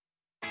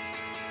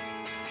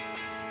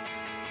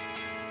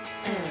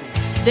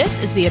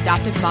This is the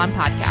Adoptive Mom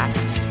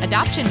Podcast.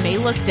 Adoption may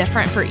look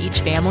different for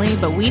each family,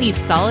 but we need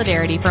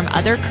solidarity from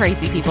other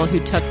crazy people who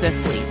took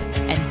this leap.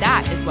 And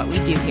that is what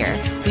we do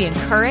here. We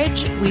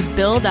encourage, we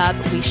build up,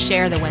 we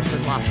share the wins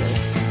and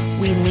losses.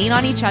 We lean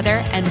on each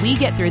other, and we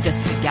get through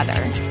this together.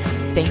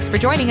 Thanks for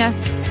joining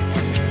us.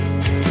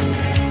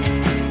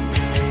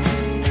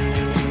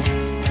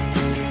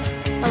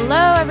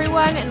 Hello,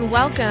 everyone, and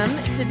welcome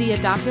to the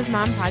Adoptive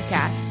Mom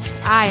Podcast.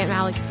 I am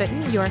Alex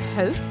Fitton, your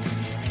host.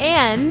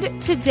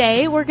 And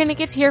today we're going to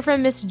get to hear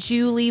from Miss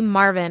Julie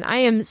Marvin. I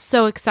am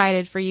so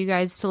excited for you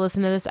guys to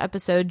listen to this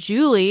episode.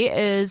 Julie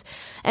is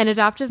an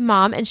adoptive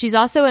mom, and she's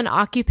also an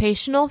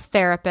occupational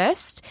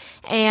therapist.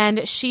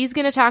 And she's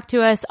going to talk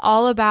to us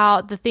all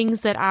about the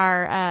things that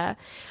our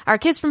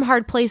kids from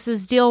hard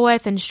places deal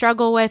with and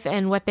struggle with,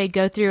 and what they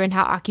go through, and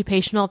how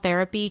occupational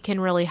therapy can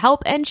really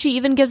help. And she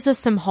even gives us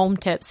some home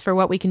tips for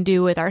what we can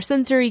do with our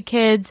sensory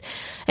kids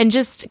and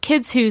just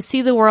kids who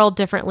see the world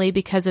differently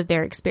because of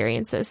their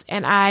experiences.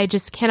 And I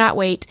just cannot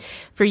wait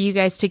for you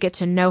guys to get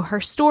to know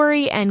her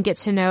story and get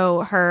to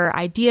know her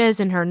ideas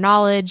and her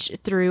knowledge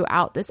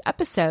throughout this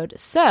episode.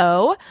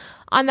 So,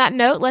 on that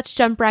note, let's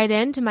jump right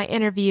into my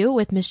interview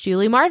with Miss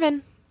Julie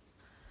Marvin.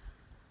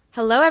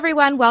 Hello,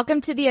 everyone.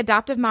 Welcome to the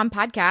Adoptive Mom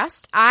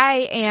Podcast.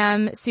 I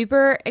am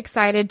super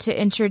excited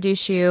to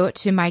introduce you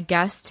to my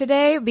guest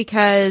today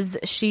because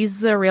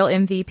she's the real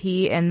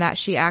MVP in that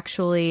she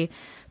actually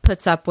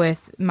puts up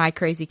with my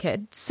crazy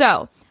kid.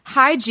 So,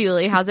 hi,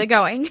 Julie. How's it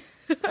going?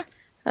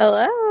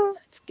 Hello.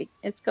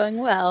 It's going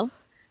well.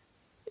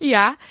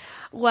 Yeah.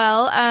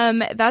 Well,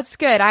 that's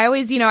good. I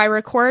always, I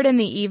record in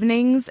the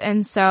evenings,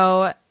 and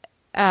so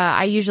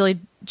I usually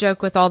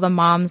joke with all the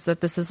moms that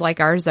this is like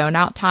our zone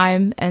out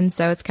time, and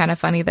so it's kind of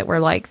funny that we're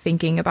like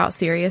thinking about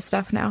serious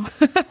stuff now.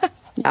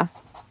 Yeah.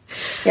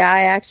 Yeah,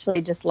 I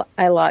actually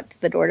I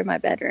locked the door to my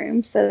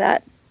bedroom so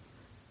that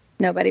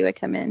nobody would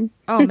come in.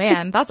 Oh,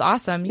 man, that's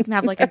awesome. You can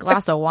have like a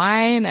glass of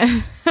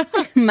wine.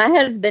 My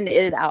husband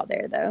is out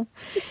there, though.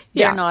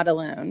 Yeah. They're not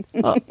alone.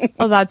 Well,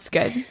 that's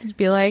good.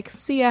 Be like,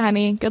 see ya,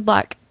 honey. Good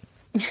luck.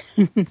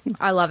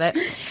 I love it.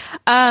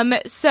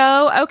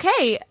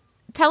 Okay.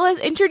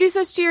 Introduce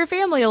us to your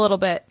family a little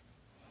bit.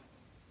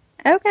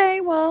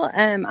 Okay. Well,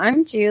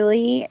 I'm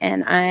Julie,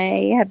 and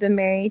I have been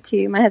married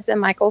to my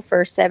husband, Michael,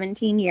 for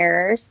 17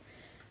 years.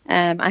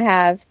 I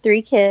have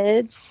 3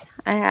 kids.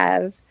 I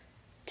have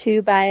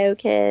 2 bio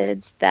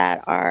kids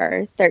that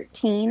are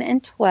 13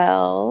 and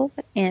 12.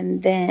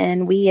 And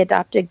then we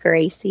adopted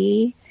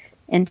Gracie,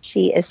 and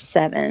she is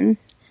 7.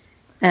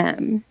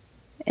 And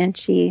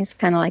she's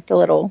kind of like the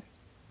little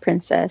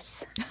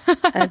princess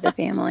of the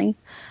family.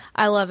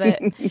 I love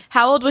it.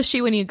 How old was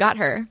she when you got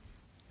her?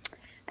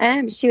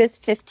 She was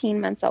 15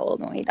 months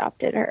old when we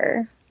adopted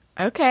her.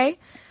 Okay.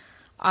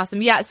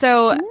 Awesome. Yeah.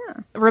 So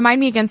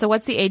Remind me again. So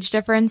what's the age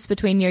difference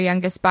between your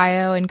youngest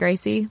bio and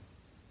Gracie?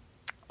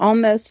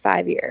 Almost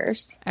 5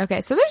 years.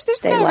 Okay. So there's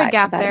kind of a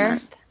gap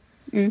there.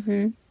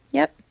 Mm-hmm.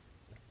 Yep.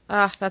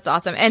 Oh, that's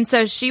awesome. And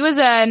so she was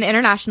an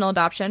international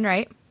adoption,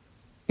 right?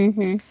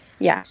 Mm-hmm.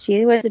 Yeah.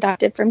 She was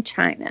adopted from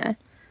China.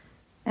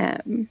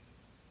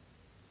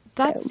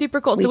 That's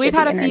super cool. So we've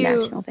had a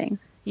few thing.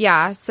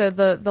 Yeah, so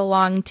the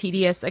long,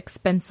 tedious,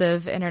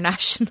 expensive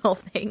international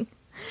thing.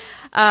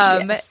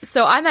 Yes.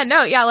 So on that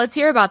note, let's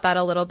hear about that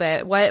a little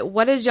bit.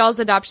 What is y'all's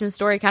adoption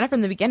story kind of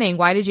from the beginning?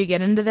 Why did you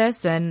get into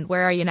this, and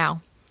where are you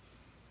now?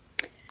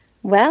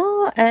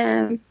 Well,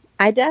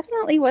 I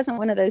definitely wasn't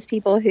one of those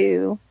people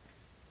who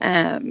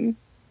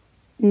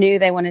knew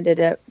they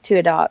wanted to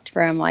adopt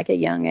from like a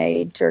young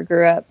age, or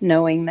grew up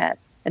knowing that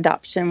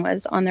adoption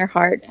was on their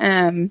heart.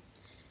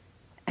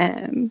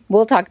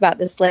 We'll talk about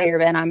this later,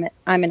 but I'm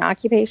an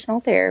occupational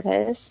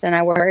therapist, and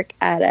I work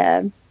at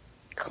a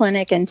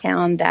clinic in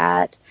town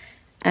that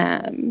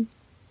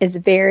is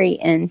very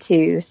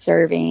into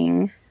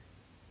serving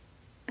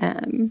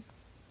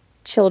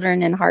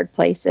children in hard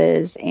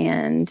places,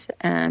 and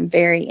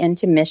very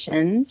into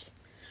missions.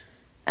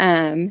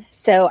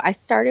 So I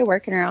started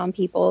working around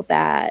people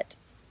that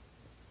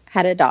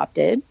had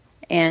adopted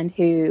and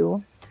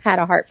who had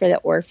a heart for the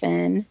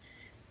orphan,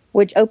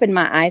 which opened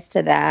my eyes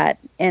to that.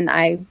 And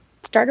I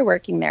started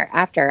working there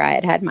after I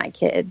had my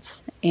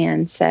kids.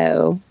 And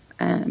so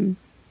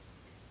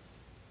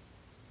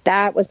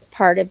that was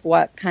part of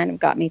what kind of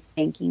got me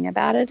thinking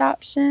about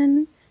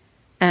adoption.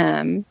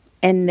 And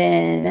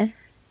then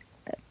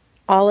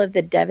all of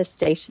the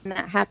devastation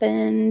that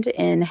happened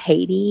in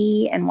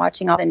Haiti, and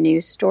watching all the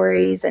news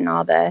stories and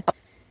all the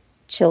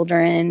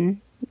children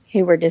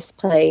who were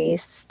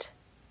displaced,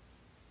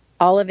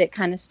 all of it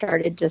kind of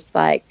started just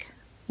like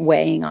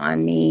weighing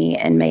on me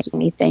and making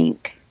me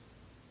think,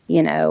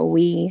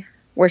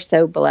 we're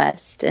so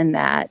blessed in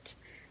that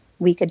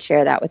we could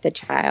share that with a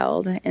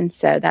child. And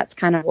so that's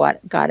kind of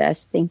what got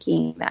us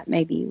thinking that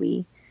maybe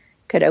we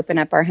could open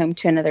up our home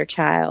to another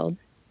child.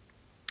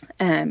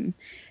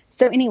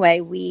 So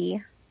anyway,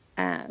 we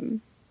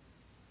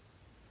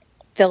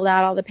filled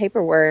out all the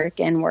paperwork,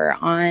 and we're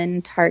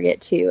on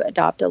target to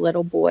adopt a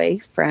little boy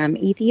from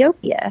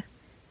Ethiopia.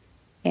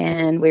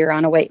 And we were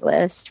on a wait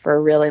list for a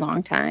really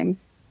long time.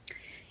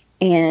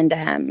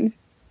 And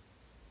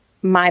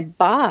my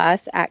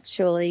boss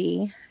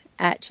actually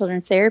at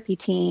Children's Therapy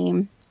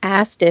Team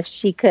asked if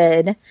she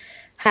could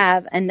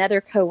have another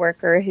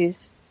coworker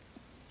who's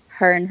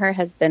her and her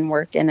husband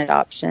work in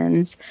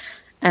adoptions,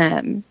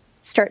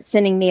 start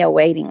sending me a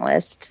waiting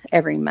list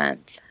every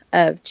month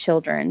of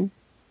children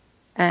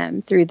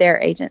through their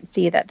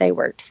agency that they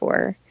worked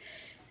for.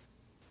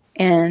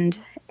 And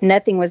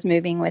nothing was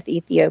moving with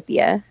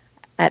Ethiopia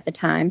at the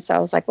time. So I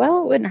was like,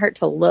 well, it wouldn't hurt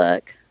to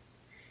look.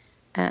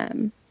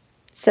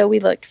 So we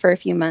looked for a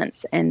few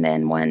months, and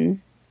then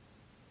one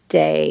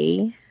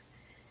day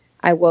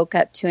I woke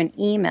up to an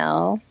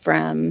email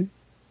from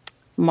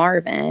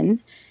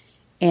Marvin,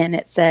 and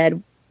it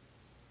said,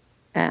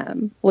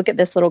 look at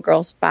this little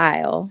girl's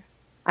file.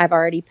 I've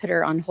already put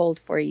her on hold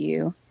for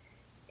you.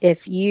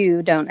 If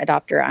you don't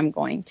adopt her, I'm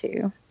going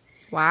to.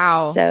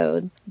 Wow.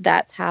 So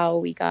that's how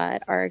we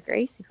got our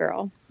Gracie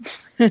girl.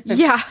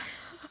 Yeah.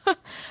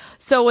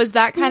 So was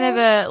that kind of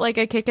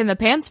a kick in the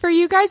pants for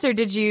you guys, or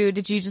did you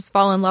just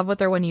fall in love with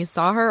her when you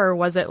saw her, or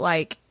was it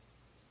like,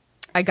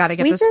 I got to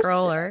get this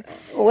girl? Or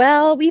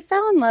well, we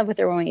fell in love with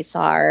her when we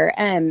saw her.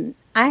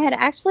 I had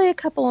actually a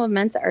couple of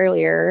months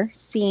earlier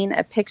seen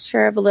a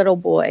picture of a little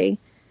boy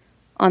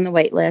on the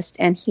wait list,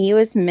 and he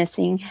was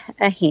missing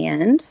a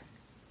hand.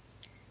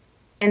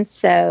 And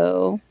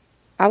so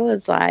I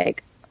was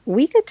like,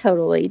 we could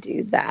totally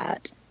do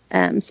that.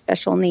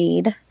 Special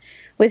need.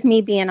 With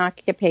me being an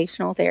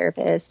occupational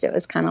therapist, it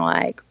was kind of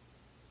like,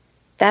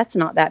 that's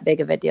not that big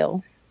of a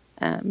deal.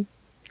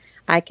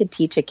 I could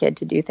teach a kid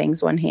to do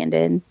things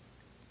one-handed,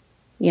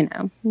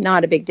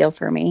 not a big deal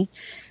for me.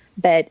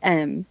 But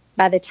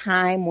by the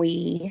time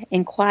we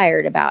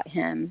inquired about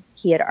him,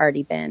 he had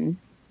already been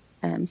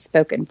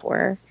spoken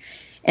for.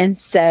 And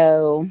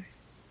so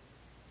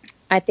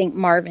I think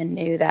Marvin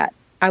knew that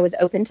I was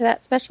open to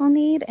that special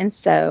need. And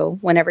so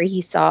whenever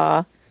he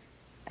saw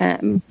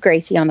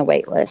Gracie on the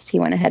wait list, he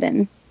went ahead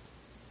and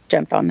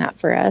jumped on that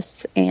for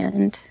us.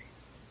 And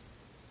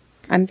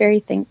I'm very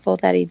thankful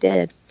that he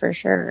did, for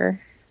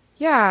sure.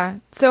 Yeah.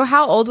 So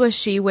how old was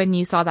she when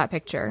you saw that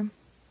picture?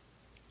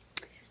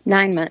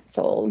 9 months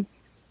old.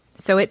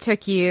 So it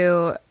took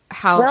you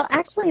how? Well,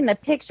 actually, in the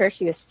picture,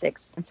 she was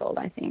 6 months old,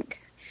 I think,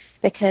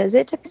 because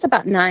it took us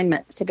about 9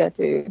 months to go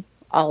through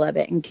all of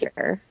it and get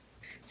her.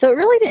 So it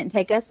really didn't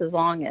take us as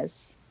long as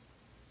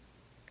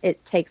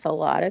it takes a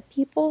lot of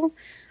people,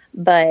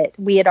 but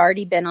we had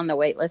already been on the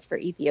wait list for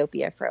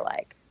Ethiopia for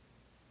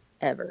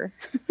ever.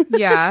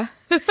 Yeah.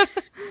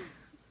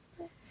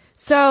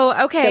 So,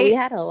 okay. So we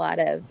had a lot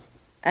of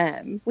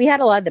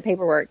the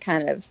paperwork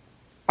kind of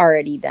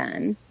already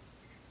done.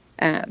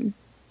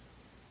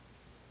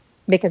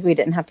 Because we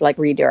didn't have to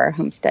redo our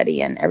home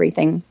study and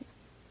everything.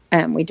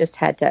 We just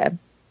had to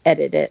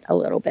edit it a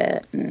little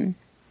bit and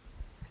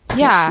make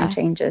some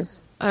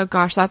changes. Oh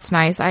gosh, that's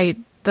nice.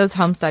 Those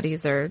home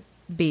studies are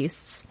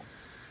beasts.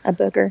 A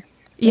booger.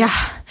 Yeah.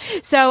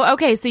 So,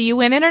 okay. So you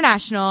went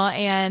international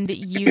and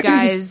you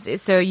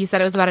guys, so you said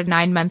it was about a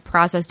 9-month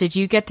process. Did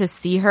you get to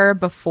see her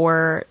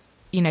before,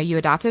 you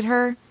adopted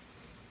her?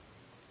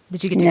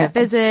 Did you get to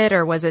visit,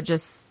 or was it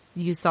just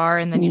you saw her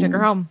and then you took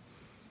her home?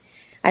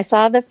 I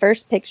saw the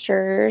first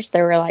pictures.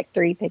 There were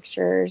 3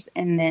 pictures.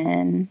 And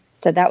then,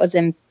 so that was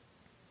in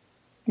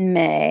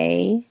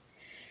May.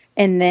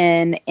 And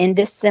then in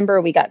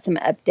December, we got some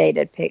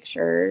updated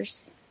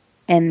pictures.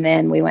 And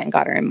then we went and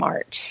got her in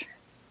March.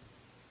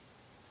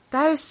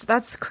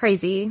 That's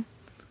crazy.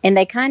 And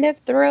they kind of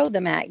throw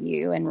them at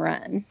you and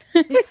run.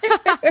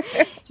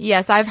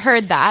 Yes, I've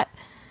heard that.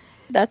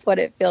 That's what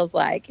it feels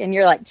like. And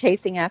you're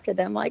chasing after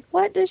them,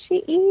 what does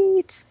she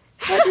eat?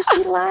 What does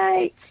she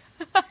like?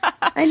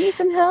 I need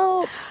some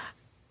help.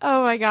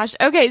 Oh my gosh.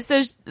 Okay,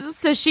 so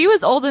she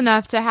was old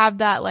enough to have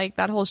that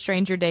that whole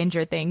stranger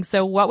danger thing.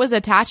 So what was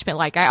attachment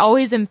like? I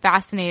always am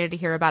fascinated to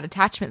hear about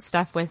attachment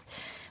stuff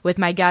with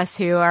my guests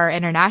who are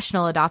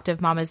international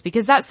adoptive mamas,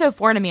 because that's so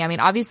foreign to me. I mean,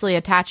 obviously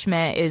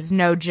attachment is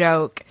no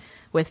joke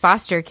with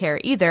foster care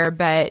either,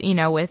 but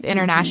with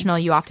international,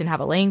 you often have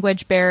a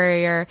language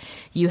barrier.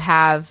 You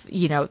have,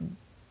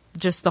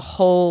 just the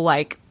whole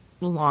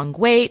long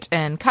wait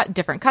and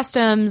different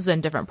customs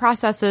and different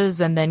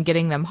processes, and then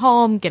getting them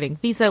home, getting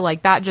visa,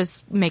 that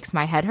just makes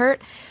my head hurt.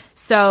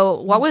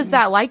 So what was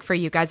that like for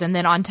you guys? And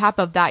then on top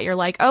of that, you're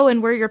like, oh,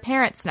 and we're your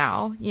parents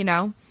now,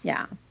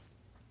 Yeah.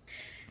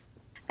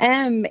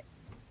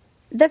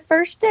 The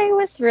first day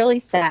was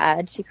really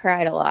sad. She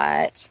cried a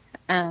lot.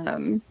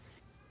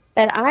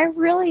 But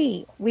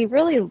we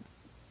really,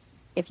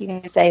 if you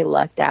can say,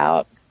 lucked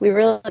out. We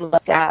really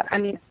lucked out. I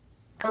mean,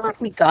 I feel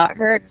like we got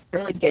her at a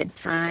really good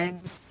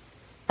time.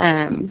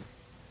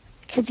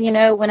 Because,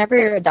 whenever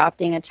you're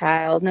adopting a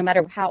child, no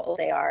matter how old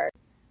they are,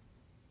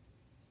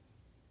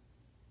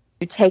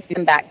 you take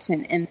them back to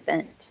an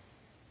infant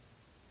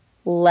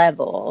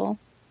level.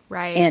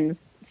 Right. And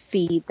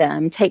feed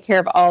them, take care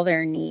of all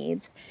their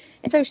needs.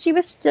 And so she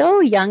was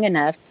still young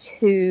enough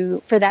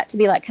for that to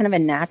be kind of a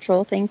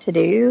natural thing to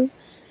do.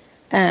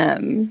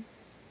 To,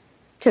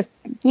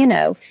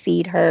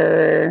 feed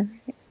her,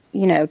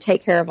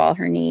 take care of all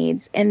her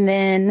needs. And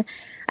then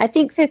I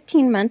think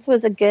 15 months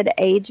was a good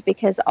age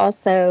because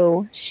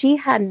also she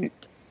hadn't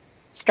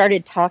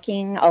started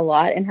talking a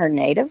lot in her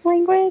native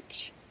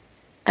language.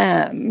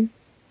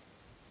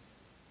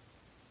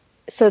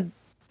 So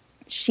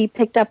she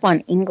picked up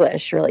on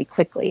English really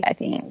quickly, I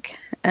think.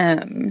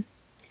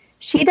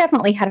 She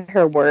definitely had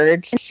her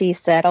words. She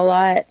said a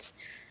lot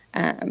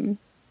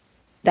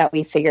that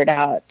we figured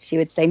out. She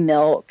would say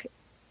milk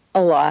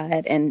a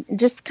lot and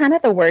just kind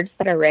of the words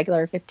that a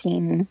regular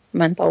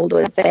 15-month-old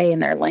would say in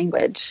their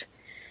language.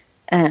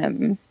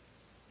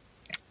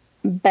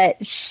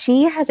 But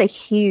she has a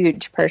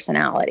huge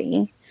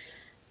personality.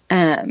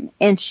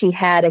 And she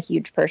had a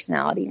huge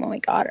personality when we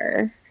got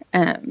her.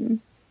 And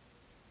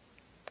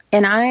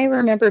I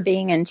remember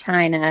being in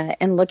China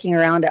and looking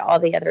around at all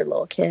the other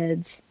little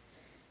kids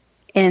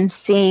and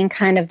seeing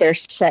kind of their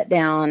shut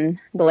down,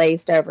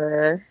 glazed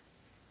over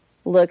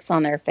looks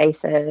on their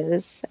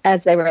faces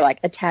as they were like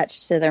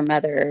attached to their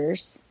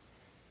mothers.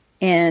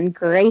 And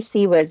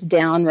Gracie was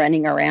down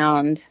running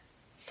around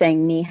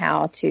saying ni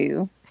hao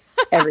to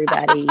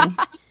everybody.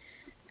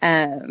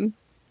 And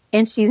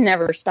she's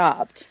never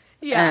stopped.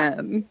 Yeah.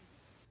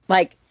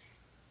 Like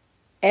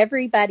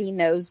everybody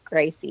knows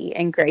Gracie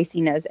and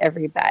Gracie knows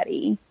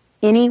everybody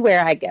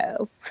anywhere I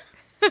go.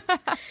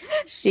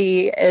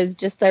 She is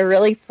just a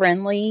really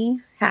friendly,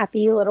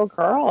 happy little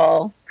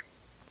girl.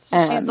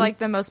 So she's like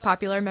the most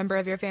popular member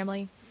of your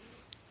family?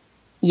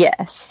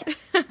 Yes,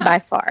 by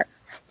far.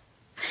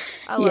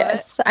 I love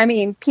it. I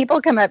mean,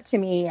 people come up to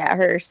me at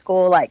her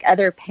school, like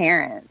other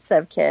parents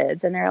of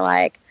kids, and they're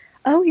like,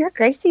 "Oh, you're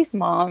Gracie's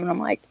mom." And I'm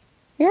like,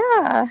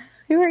 "Yeah,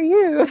 who are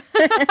you?"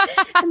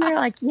 And they're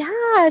like,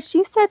 "Yeah,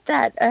 she said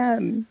that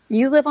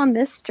you live on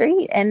this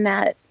street and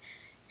that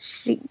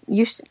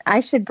I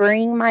should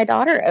bring my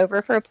daughter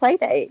over for a play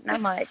date." And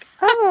I'm like,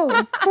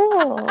 "Oh,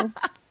 cool."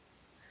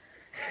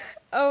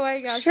 Oh my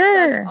gosh,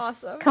 sure. That's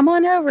awesome. Come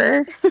on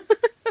over.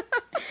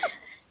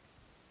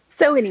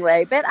 So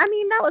anyway, but I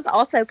mean, that was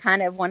also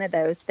kind of one of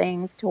those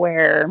things to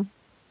where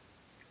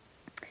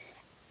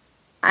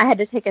I had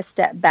to take a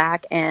step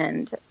back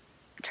and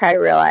try to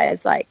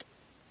realize, like,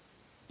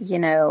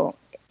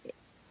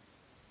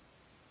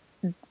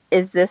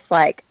 is this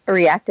like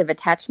reactive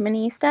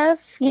attachment-y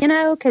stuff,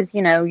 because,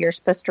 you're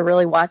supposed to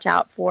really watch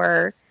out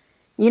for,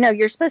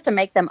 you're supposed to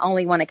make them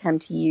only want to come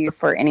to you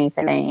for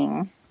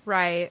anything.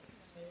 Right.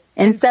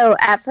 And so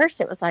at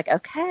first it was like,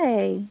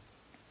 okay,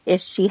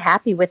 is she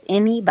happy with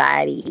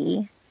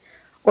anybody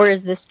or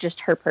is this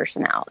just her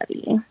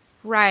personality?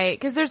 Right.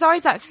 Because there's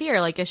always that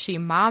fear, like, is she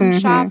mom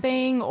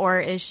shopping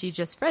or is she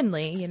just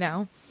friendly,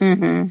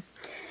 Mm-hmm.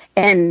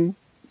 And,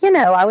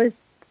 I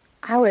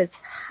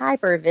was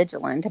hyper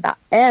vigilant about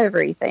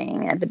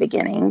everything at the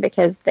beginning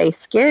because they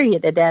scare you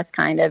to death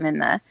kind of in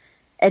the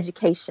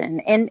education.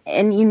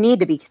 And you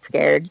need to be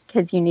scared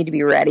because you need to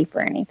be ready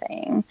for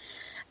anything.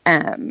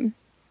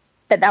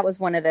 But that was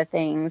one of the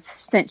things,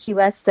 since she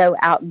was so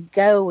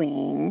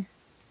outgoing,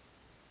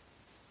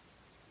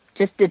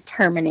 just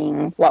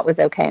determining what was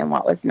okay and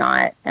what was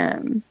not.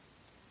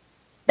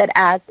 But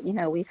as,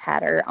 we've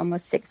had her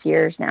almost 6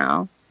 years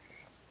now,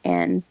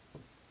 and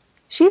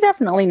she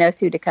definitely knows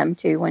who to come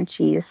to when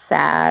she's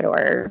sad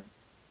or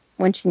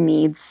when she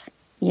needs,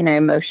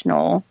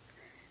 emotional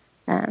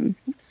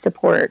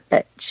support.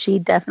 But she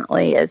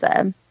definitely is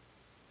a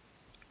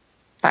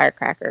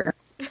firecracker.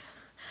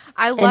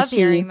 I love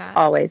hearing that.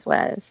 Always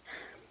was.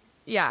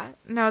 Yeah.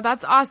 No,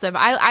 that's awesome.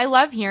 I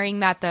love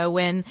hearing that, though,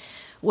 when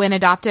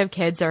adoptive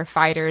kids are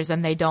fighters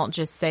and they don't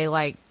just say,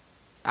 like,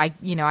 I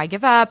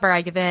give up or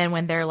I give in,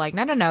 when they're like,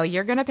 no,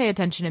 you're going to pay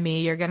attention to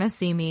me. You're going to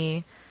see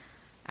me.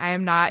 I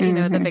am not,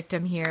 the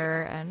victim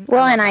here. And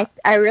well,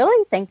 I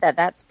really think that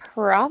that's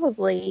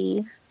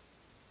probably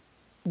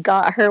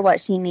got her what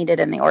she needed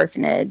in the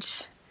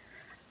orphanage.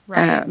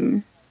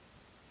 Right.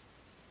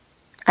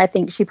 I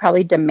think she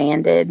probably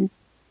demanded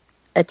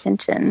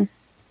attention.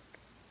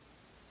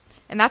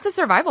 And that's a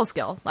survival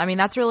skill. I mean,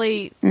 that's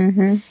really,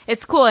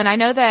 it's cool. And I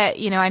know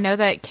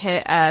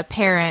that,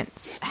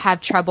 parents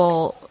have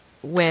trouble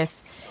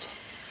with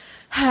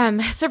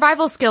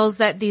survival skills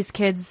that these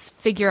kids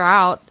figure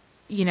out,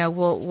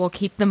 will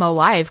keep them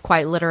alive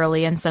quite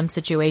literally in some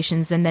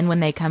situations. And then when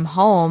they come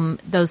home,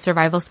 those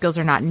survival skills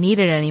are not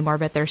needed anymore,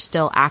 but they're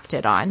still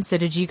acted on. So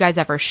did you guys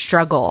ever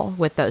struggle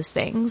with those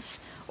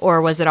things,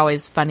 or was it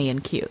always funny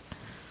and cute?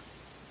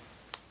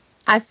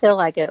 I feel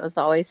like it was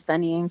always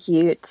funny and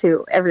cute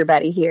to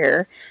everybody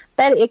here,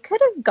 but it could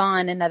have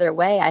gone another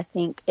way. I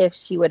think if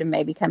she would have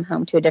maybe come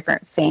home to a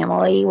different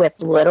family with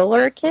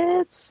littler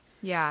kids.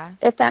 Yeah.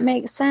 If that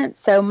makes sense.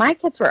 So my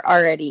kids were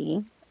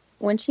already,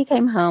 when she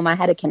came home, I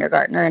had a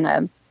kindergartner and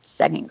a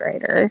second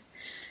grader.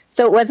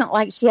 So it wasn't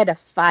like she had to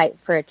fight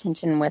for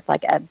attention with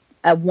like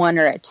a 1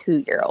 or a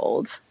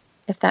 2-year-old.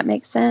 If that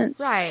makes sense.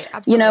 Right.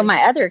 Absolutely.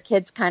 My other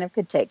kids kind of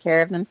could take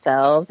care of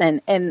themselves.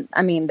 And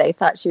I mean, they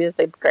thought she was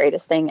the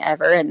greatest thing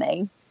ever. And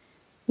they,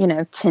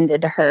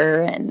 tended to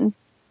her. And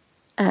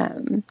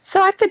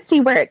so I could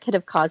see where it could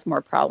have caused more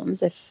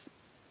problems if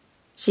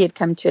she had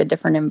come to a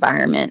different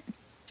environment.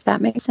 If that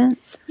makes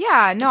sense.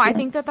 Yeah, no, I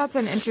think that that's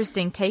an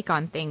interesting take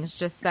on things.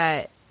 Just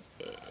that,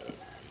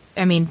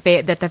 I mean,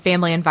 that the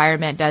family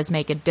environment does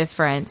make a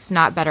difference,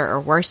 not better or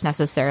worse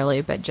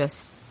necessarily, but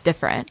just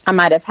different. I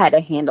might have had to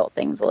handle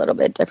things a little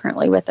bit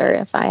differently with her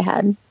if I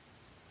had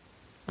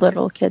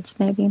little kids,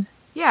 maybe.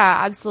 Yeah,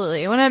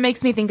 absolutely. When it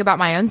makes me think about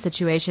my own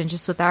situation,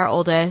 just with our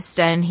oldest,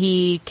 and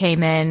he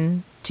came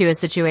in to a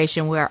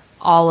situation where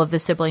all of the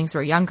siblings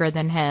were younger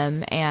than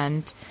him,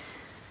 and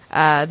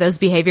those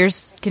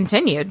behaviors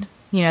continued,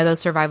 you know, those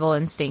survival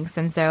instincts.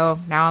 And so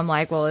now I'm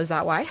like, well, is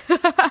that why?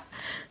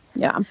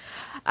 Yeah.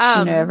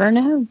 You never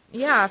know.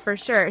 Yeah, for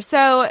sure.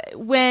 So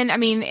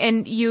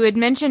and you had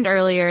mentioned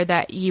earlier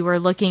that you were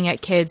looking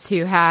at kids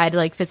who had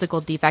like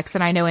physical defects,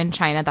 and I know in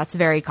China that's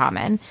very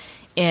common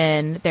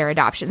in their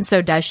adoption.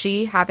 So does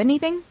she have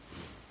anything?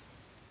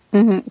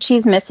 Mm-hmm.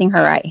 She's missing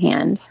her right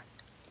hand.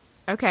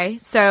 Okay.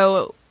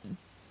 So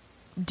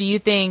do you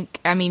think,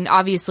 I mean,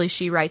 obviously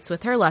she writes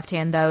with her left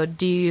hand though.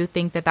 Do you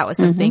think that was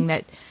something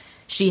that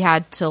she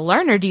had to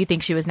learn, or do you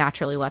think she was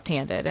naturally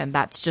left-handed and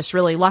that's just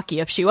really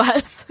lucky if she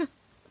was?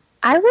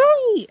 I've,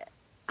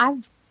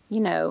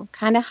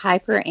 kind of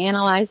hyper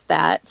analyzed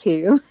that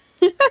too.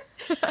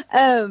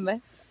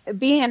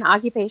 Being an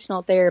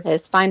occupational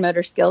therapist, fine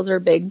motor skills are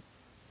a big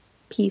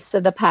piece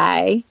of the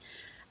pie.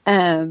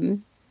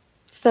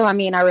 So, I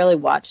mean, I really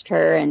watched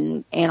her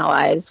and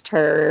analyzed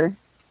her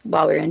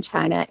while we were in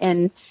China,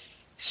 and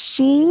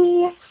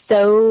she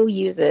so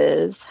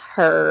uses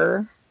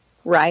her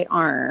right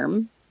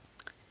arm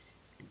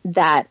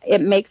that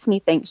it makes me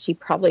think she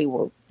probably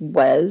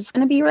was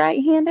going to be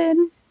right-handed.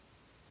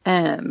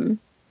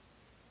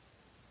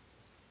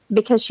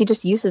 Because she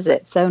just uses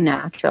it so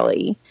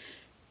naturally,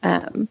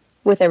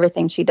 with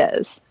everything she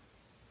does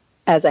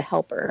as a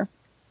helper.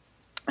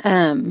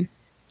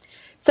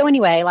 So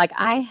anyway, like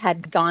I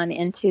had gone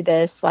into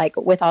this, like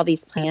with all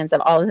these plans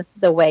of all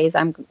the ways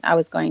I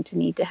was going to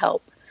need to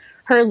help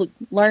her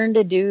learn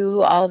to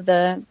do all of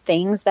the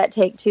things that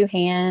take two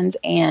hands.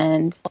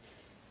 And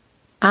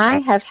I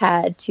have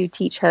had to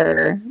teach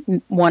her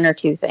one or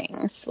two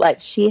things.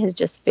 Like she has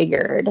just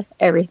figured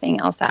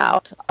everything else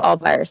out all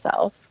by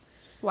herself.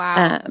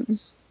 Wow.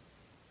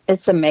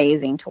 It's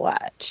amazing to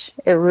watch.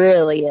 It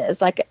really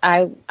is. Like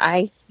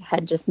I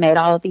had just made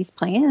all of these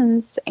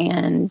plans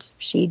and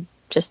she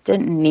just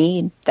didn't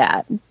need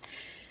that.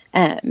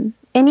 And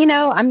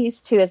I'm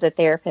used to, as a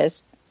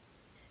therapist,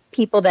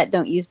 people that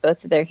don't use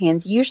both of their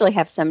hands usually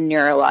have some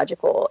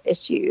neurological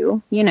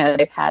issue.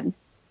 They've had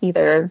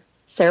either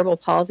cerebral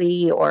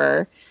palsy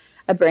or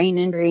a brain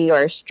injury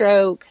or a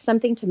stroke,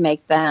 something to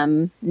make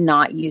them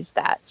not use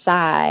that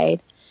side.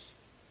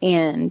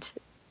 And,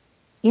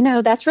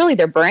 that's really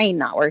their brain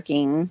not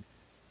working,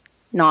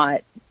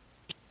 nothing's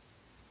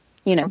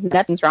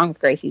wrong with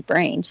Gracie's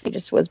brain. She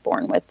just was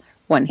born with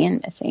one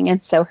hand missing.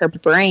 And so her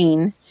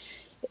brain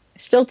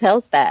still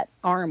tells that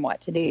arm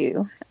what to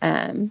do.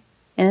 And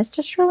it's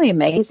just really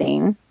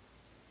amazing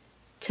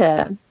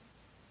to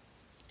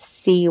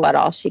see what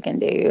all she can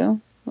do.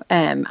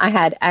 I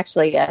had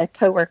actually a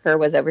coworker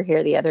was over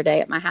here the other day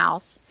at my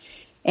house,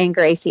 and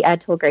I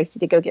told Gracie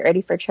to go get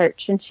ready for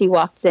church, and she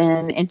walked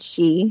in and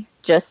she,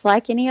 just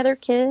like any other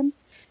kid,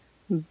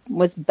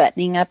 was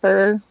buttoning up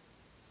her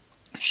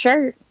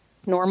shirt,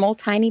 normal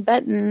tiny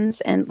buttons,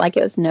 and like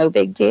it was no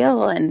big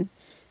deal. And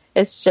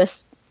it's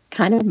just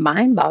kind of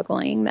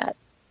mind-boggling that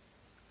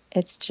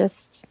it's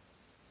just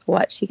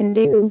what she can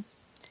do.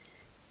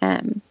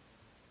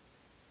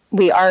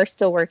 We are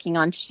still working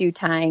on shoe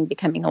tying,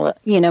 becoming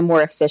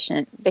more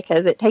efficient,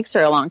 because it takes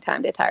her a long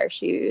time to tie her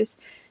shoes.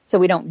 So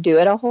we don't do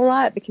it a whole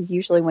lot, because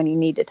usually when you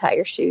need to tie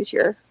your shoes,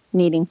 you're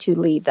needing to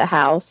leave the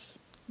house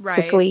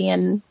quickly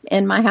in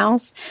my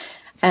house.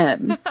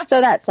 So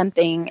that's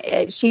something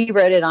she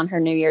wrote it on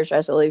her New Year's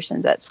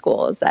resolutions at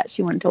school, is that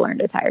she wanted to learn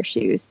to tie her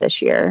shoes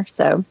this year.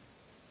 So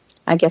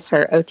I guess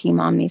her OT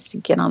mom needs to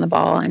get on the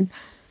ball and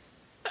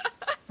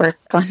work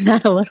on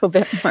that a little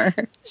bit more.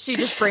 She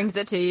just brings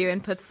it to you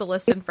and puts the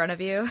list in front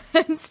of you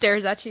and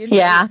stares at you.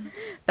 Yeah.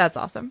 That's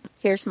awesome.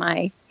 Here's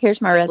my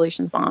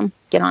resolutions, Mom.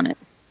 Get on it.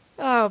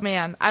 Oh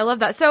man, I love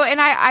that. So,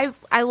 and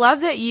I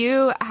love that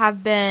you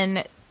have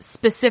been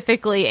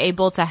specifically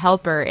able to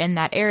help her in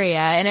that area.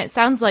 And it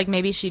sounds like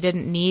maybe she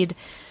didn't need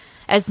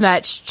as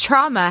much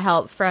trauma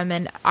help from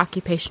an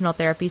occupational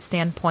therapy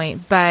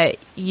standpoint, but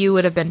you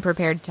would have been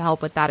prepared to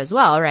help with that as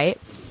well, right?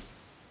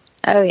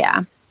 Oh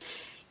yeah.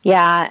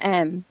 Yeah.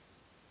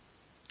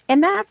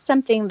 And that's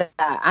something that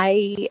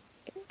I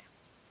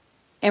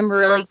am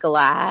really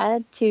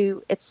glad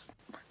to, it's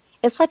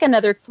like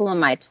another tool in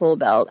my tool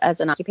belt as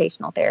an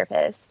occupational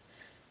therapist,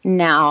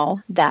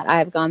 now that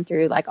I've gone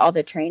through like all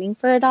the training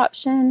for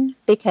adoption,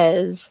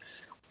 because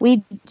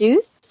we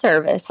do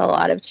service a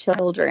lot of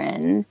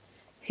children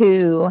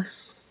who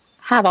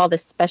have all the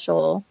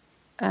special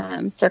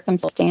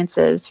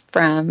circumstances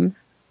from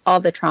all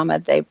the trauma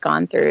they've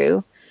gone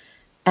through,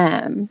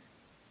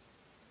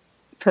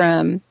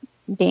 from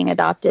being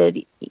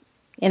adopted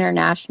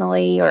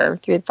internationally or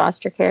through the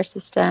foster care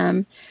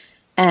system.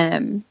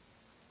 And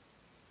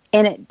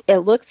it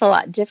looks a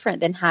lot different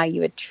than how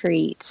you would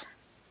treat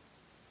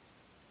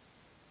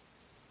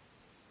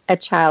a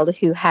child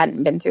who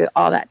hadn't been through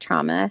all that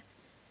trauma.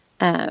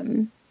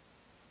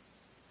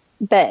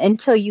 But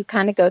until you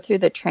kind of go through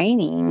the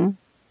training,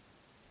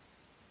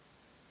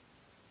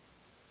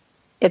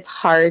 it's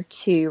hard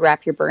to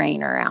wrap your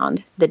brain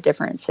around the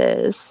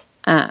differences.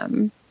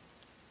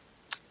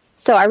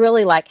 So I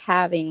really like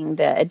having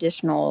the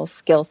additional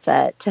skill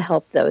set to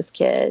help those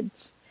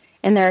kids.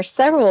 And there are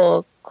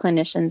several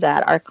clinicians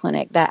at our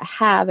clinic that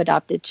have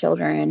adopted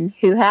children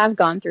who have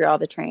gone through all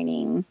the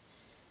training.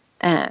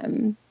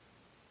 And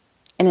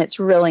it's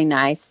really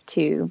nice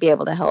to be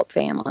able to help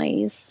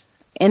families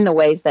in the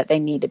ways that they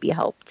need to be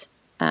helped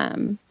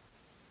when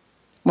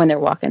they're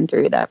walking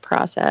through that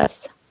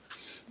process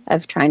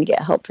of trying to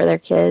get help for their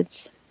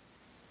kids.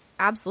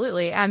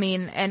 Absolutely. I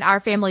mean, and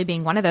our family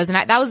being one of those.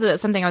 And that was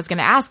something I was going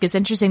to ask. It's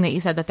interesting that you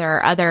said that there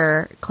are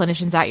other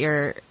clinicians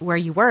at where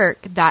you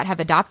work that have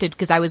adopted,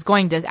 because I was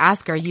going to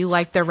ask, are you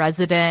like the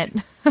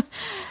resident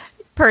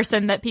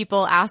person that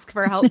people ask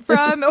for help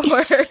from?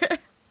 Or,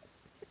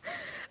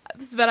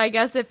 but I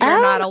guess if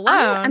you're not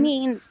alone. I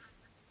mean,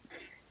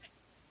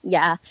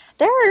 yeah,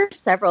 there are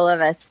several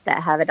of us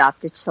that have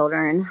adopted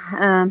children.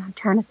 I'm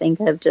trying to think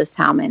of just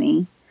how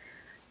many.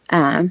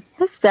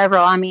 There's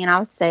several. I mean, I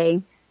would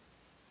say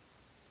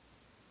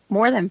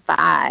more than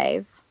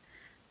 5.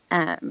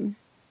 And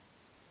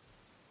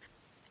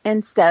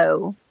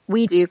so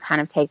we do kind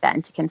of take that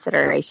into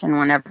consideration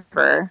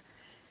whenever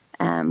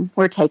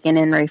we're taking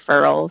in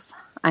referrals.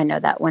 I know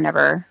that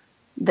whenever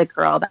the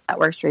girl that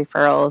works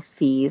referrals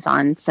sees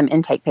on some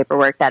intake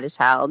paperwork that a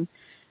child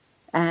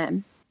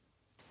has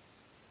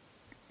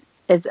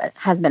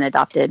been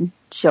adopted,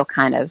 she'll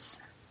kind of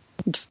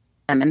direct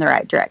them in the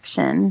right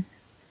direction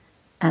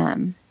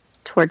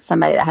towards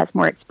somebody that has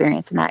more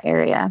experience in that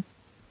area.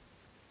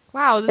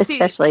 Wow.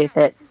 Especially if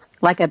it's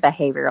like a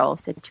behavioral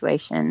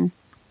situation.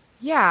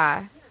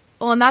 Yeah.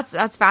 Well, and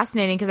that's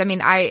fascinating, because I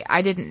mean,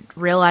 I didn't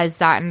realize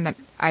that. And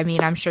I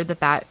mean, I'm sure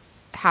that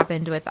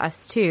happened with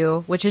us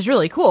too, which is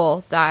really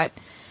cool that,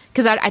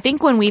 because I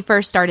think when we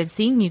first started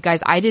seeing you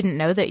guys, I didn't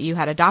know that you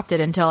had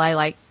adopted until I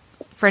like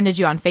friended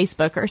you on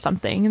Facebook or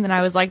something. And then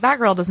I was like, that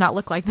girl does not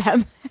look like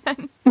them.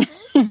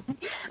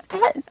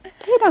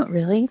 They don't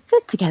really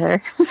fit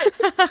together.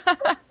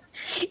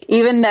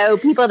 Even though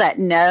people that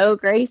know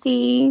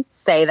Gracie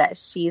say that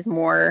she's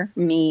more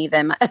me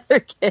than my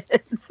other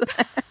kids.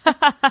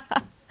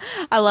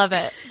 I love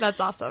it. That's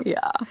awesome.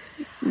 Yeah.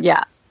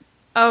 Yeah.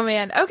 Oh,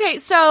 man. Okay,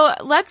 so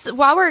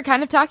while we're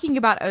kind of talking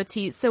about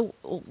OT, so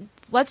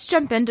let's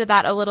jump into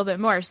that a little bit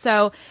more.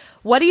 So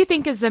what do you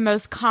think is the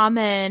most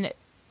common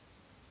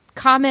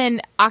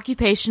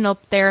occupational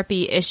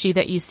therapy issue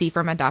that you see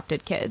from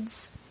adopted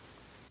kids?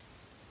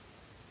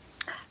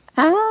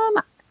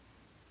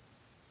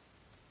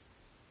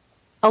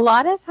 A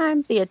lot of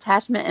times the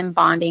attachment and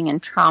bonding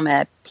and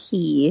trauma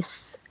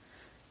piece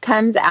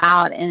comes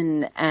out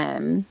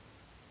in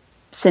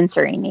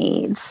sensory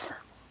needs.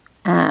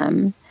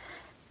 Sometimes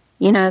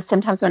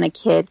when a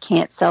kid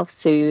can't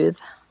self-soothe,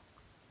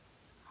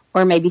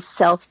 or maybe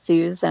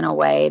self-soothes in a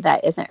way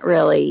that isn't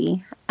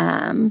really,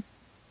 I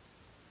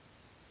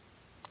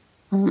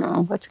don't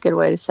know, what's a good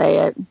way to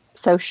say it,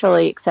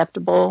 socially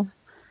acceptable.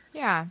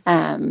 Yeah.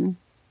 Some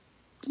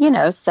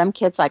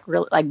kids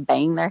really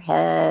bang their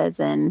heads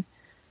and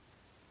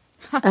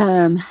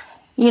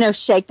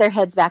shake their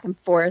heads back and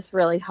forth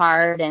really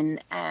hard.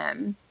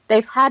 And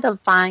they've had to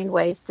find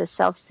ways to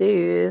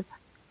self-soothe,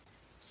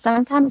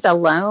 sometimes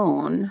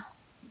alone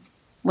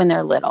when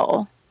they're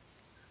little.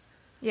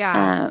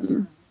 Yeah.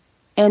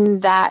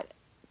 And that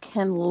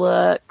can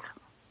look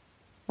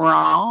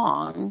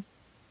wrong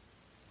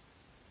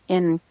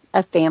in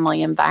a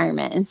family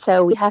environment. And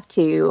so we have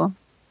to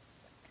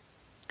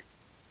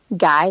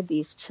guide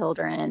these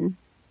children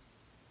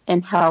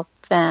and help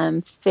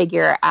them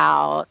figure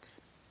out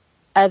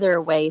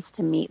other ways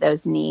to meet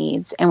those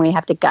needs. And we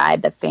have to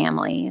guide the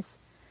families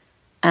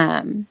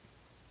in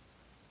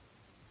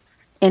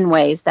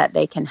ways that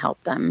they can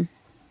help them.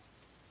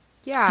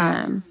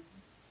 Yeah.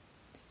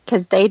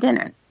 Because they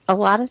a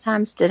lot of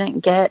times didn't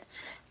get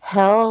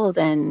held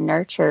and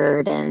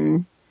nurtured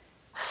and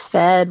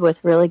fed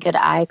with really good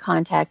eye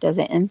contact as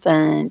an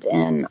infant,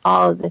 and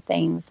all of the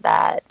things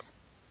that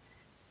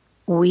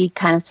we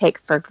kind of take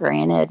for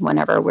granted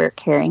whenever we're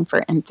caring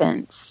for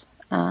infants.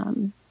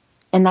 And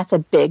that's a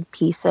big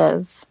piece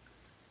of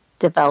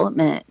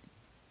development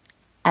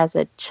as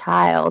a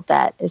child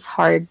that is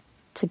hard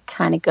to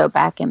kind of go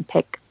back and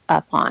pick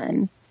up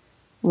on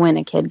when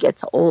a kid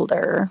gets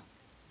older.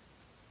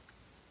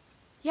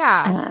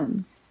 Yeah.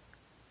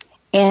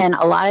 And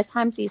a lot of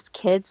times these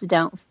kids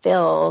don't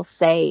feel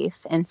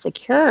safe and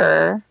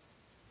secure.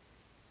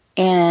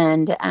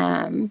 And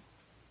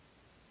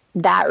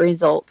that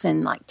results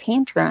in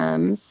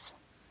tantrums.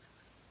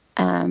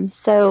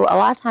 So a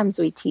lot of times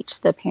we teach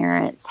the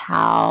parents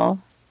how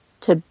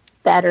to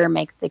better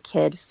make the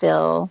kid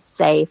feel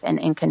safe and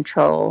in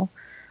control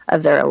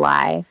of their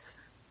life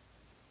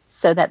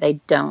so that they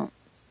don't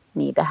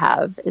need to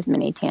have as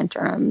many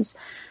tantrums.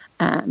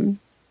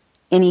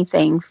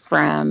 Anything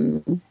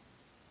from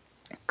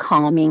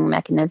calming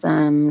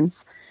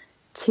mechanisms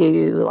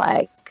to,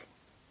 like,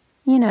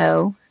 you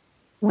know,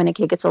 when a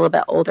kid gets a little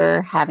bit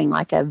older, having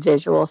like a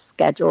visual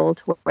schedule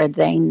to where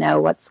they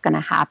know what's going to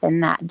happen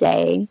that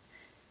day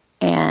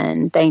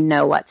and they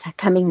know what's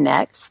coming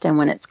next and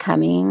when it's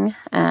coming,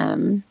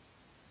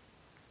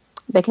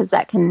 because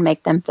that can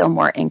make them feel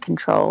more in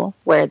control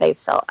where they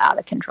felt out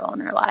of control in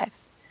their life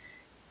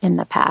in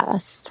the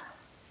past.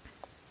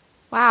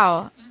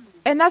 Wow.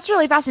 And that's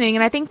really fascinating.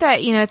 And I think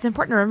that, you know, it's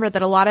important to remember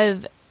that a lot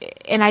of,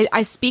 and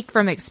I speak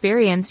from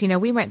experience, you know,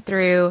 we went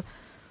through,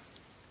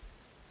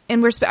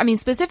 and we're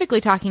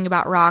specifically talking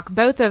about Rock.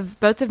 Both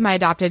of my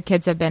adopted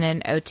kids have been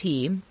in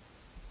OT.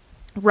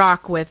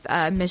 Rock with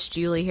Miss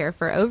Julie here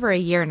for over a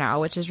year now,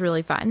 which is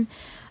really fun.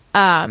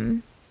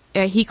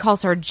 He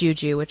calls her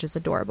Juju, which is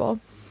adorable.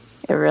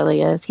 It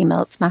really is. He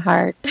melts my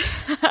heart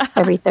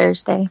every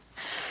Thursday.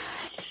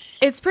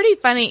 It's pretty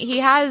funny.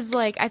 He has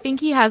I think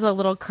he has a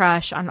little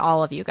crush on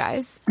all of you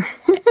guys.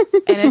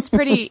 And it's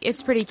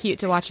pretty cute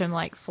to watch him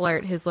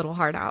flirt his little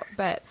heart out.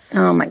 But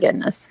oh my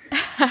goodness.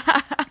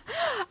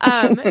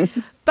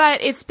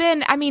 But it's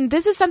been,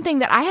 this is something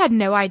that I had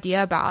no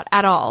idea about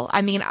at all.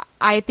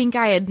 I think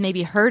I had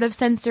maybe heard of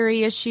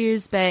sensory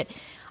issues, but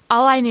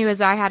all I knew is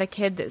I had a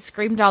kid that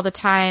screamed all the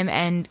time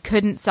and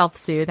couldn't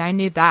self-soothe. I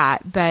knew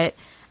that, but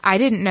I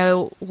didn't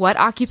know what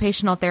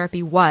occupational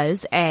therapy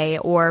was, A,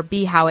 or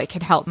B, how it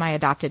could help my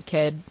adopted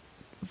kid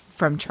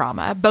from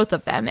trauma, both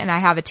of them. And I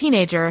have a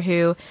teenager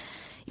who,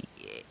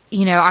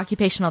 you know,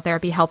 occupational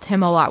therapy helped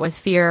him a lot with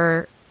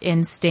fear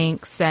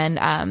instincts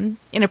and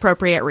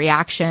inappropriate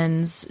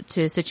reactions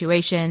to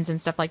situations and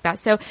stuff like that.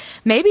 So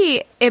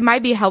maybe it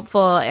might be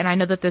helpful, and I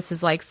know that this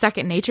is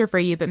second nature for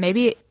you, but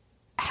maybe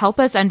help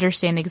us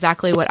understand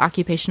exactly what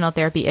occupational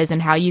therapy is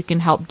and how you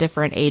can help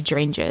different age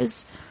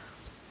ranges.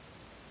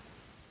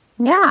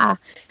 Yeah.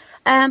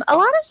 A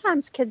lot of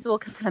times kids will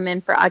come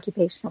in for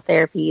occupational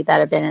therapy that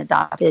have been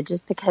adopted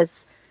just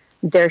because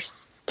their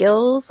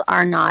skills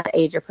are not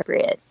age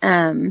appropriate.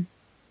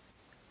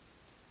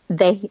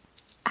 They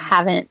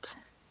haven't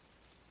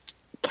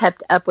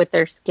kept up with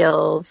their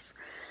skills,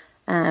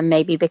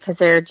 maybe because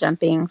they're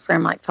jumping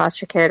from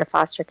foster care to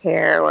foster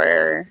care,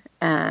 or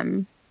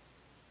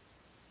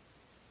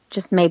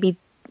just maybe,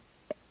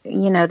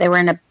 you know, they were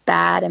in a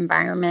bad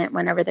environment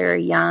whenever they were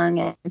young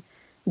and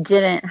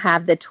didn't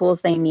have the tools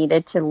they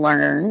needed to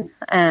learn.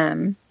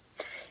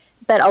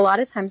 But a lot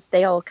of times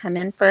they'll come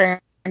in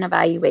for an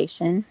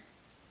evaluation.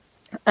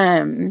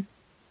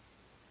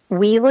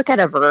 We look at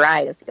a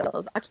variety of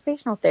skills.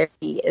 Occupational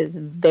therapy is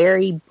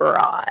very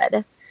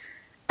broad.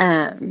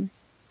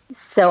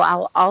 So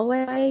I'll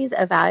always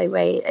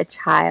evaluate a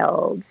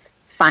child's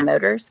fine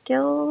motor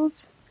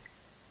skills.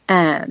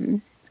 I'll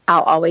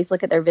always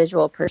look at their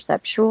visual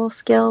perceptual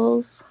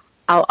skills.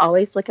 I'll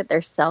always look at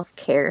their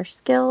self-care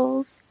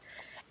skills.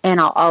 And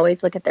I'll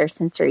always look at their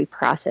sensory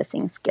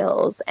processing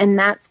skills. And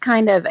that's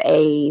kind of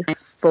a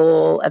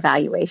full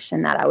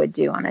evaluation that I would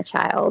do on a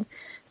child.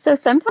 So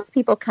sometimes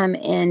people come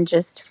in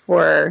just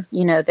for,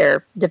 you know,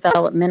 their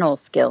developmental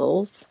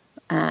skills,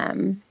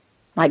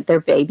 like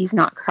their baby's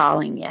not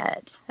crawling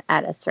yet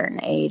at a certain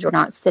age or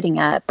not sitting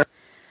up,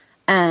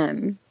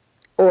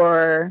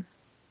 or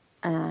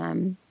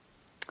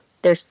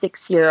their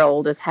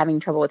 6-year-old is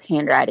having trouble with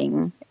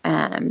handwriting.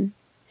 And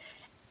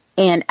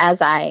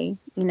as I,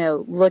 you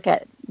know, look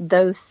at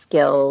those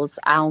skills,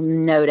 I'll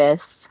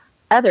notice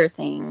other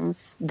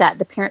things that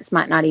the parents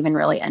might not even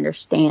really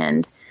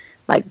understand,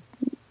 like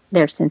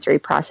their sensory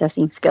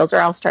processing skills. Or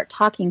I'll start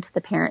talking to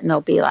the parent and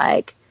they'll be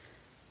like,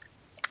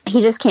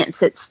 he just can't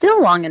sit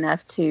still long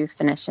enough to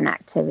finish an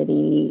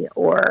activity,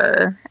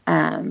 or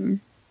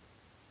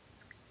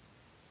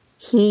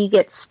he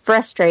gets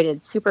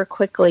frustrated super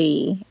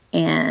quickly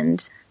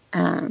and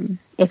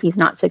if he's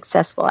not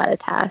successful at a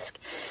task.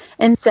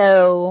 And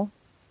so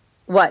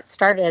what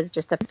started as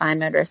just a fine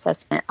motor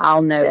assessment,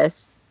 I'll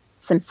notice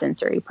some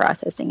sensory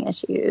processing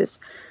issues.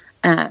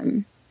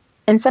 And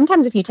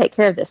sometimes if you take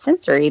care of the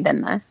sensory,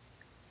 then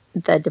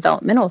the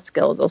developmental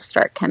skills will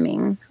start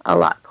coming a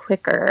lot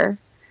quicker.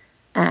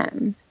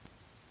 And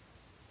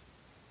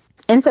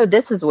so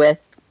this is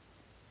with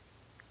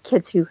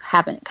kids who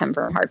haven't come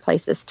from hard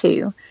places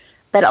too.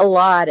 But a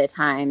lot of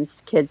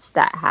times kids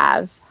that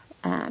have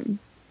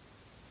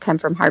come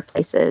from hard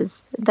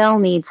places, they'll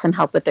need some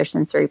help with their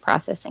sensory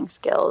processing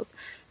skills.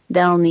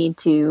 They'll need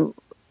to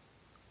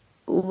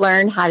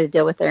learn how to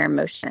deal with their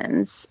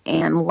emotions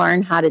and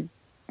learn how to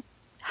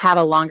have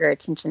a longer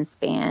attention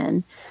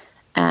span.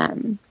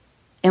 And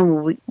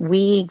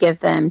we give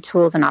them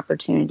tools and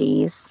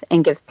opportunities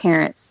and give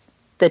parents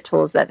the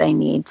tools that they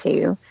need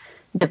to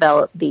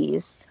develop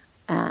these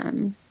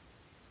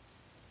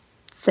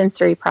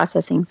sensory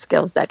processing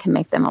skills that can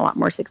make them a lot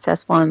more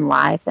successful in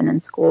life and in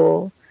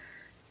school.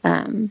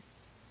 And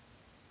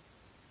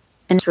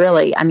it's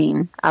really,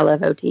 I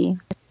love OT.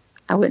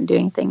 I wouldn't do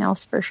anything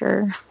else for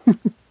sure.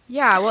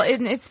 Yeah, well,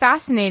 it's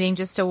fascinating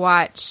just to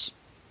watch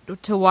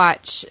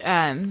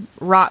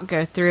Rock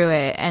go through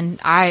it, and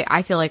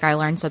I feel like I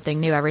learn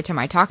something new every time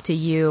I talk to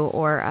you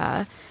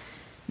or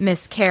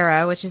Miss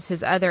Kara, which is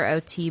his other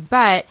OT.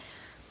 But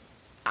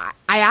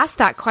I asked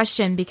that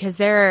question because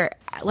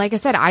like I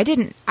said, I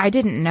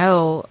didn't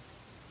know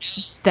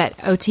that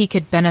OT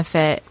could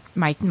benefit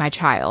my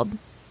child.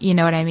 You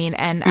know what I mean?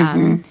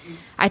 And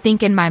I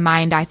think in my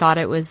mind, I thought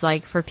it was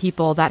like for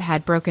people that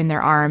had broken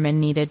their arm and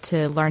needed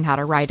to learn how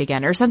to write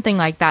again or something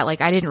like that.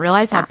 Like, I didn't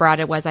realize how broad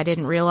it was. I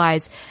didn't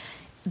realize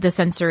the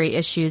sensory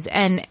issues.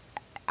 And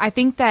I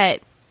think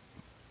that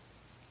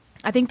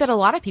a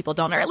lot of people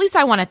don't, or at least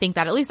I want to think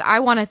that. At least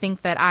I want to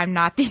think that I'm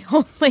not the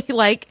only,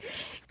 like,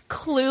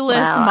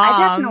 clueless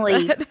mom.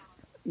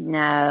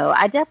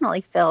 I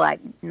definitely feel like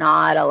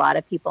not a lot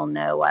of people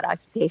know what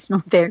occupational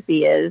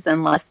therapy is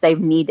unless they've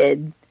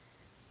needed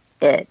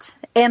it.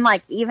 And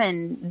like,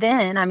 even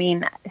then, I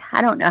mean,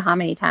 I don't know how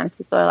many times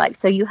people are like,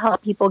 so you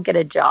help people get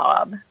a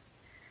job,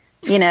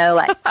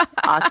 like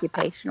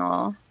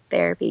occupational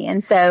therapy.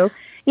 And so,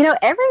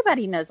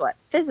 everybody knows what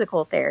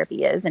physical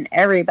therapy is and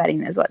everybody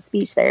knows what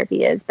speech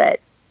therapy is, but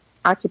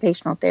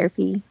occupational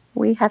therapy,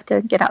 we have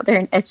to get out there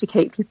and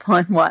educate people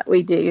on what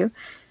we do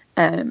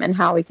and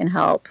how we can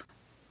help.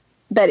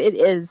 But it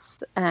is,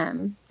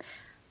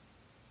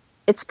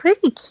 it's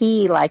pretty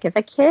key. Like, if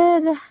a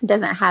kid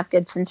doesn't have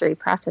good sensory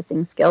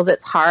processing skills,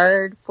 it's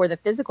hard for the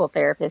physical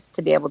therapist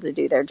to be able to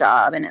do their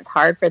job, and it's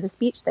hard for the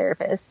speech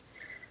therapist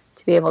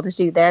to be able to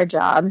do their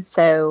job.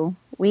 So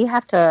we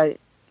have to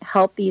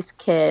help these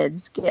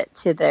kids get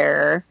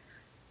to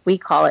we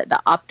call it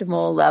the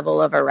optimal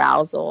level of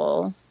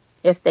arousal.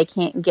 If they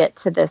can't get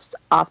to this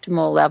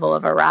optimal level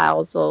of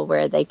arousal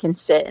where they can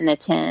sit and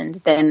attend,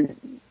 then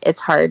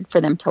it's hard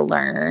for them to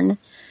learn.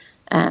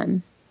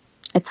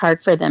 It's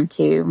hard for them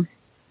to,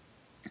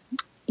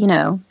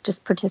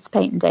 just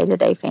participate in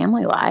day-to-day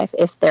family life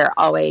if they're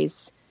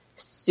always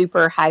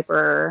super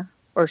hyper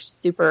or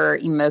super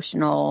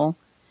emotional.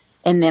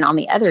 And then on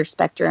the other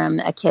spectrum,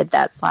 a kid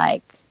that's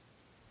like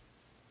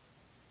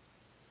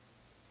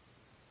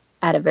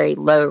at a very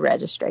low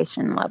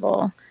registration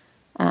level.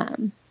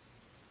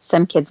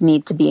 Some kids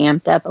need to be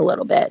amped up a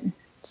little bit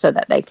so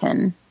that they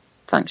can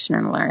function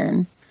and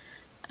learn.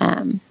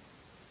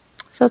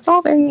 So it's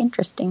all very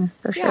interesting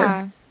for sure.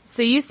 Yeah.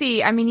 So you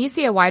see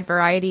a wide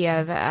variety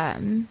of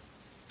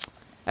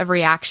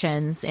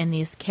reactions in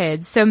these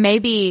kids. So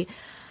maybe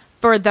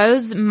for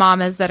those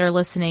mamas that are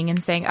listening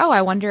and saying, oh,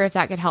 I wonder if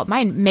that could help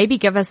mine, maybe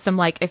give us some,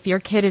 like, if your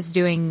kid is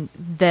doing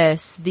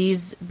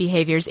these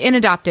behaviors in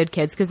adopted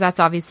kids, because that's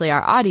obviously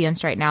our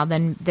audience right now,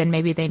 then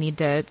maybe they need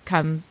to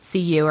come see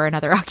you or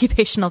another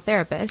occupational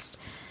therapist.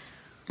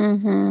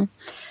 I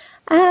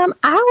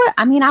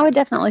would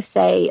definitely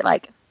say,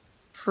 like,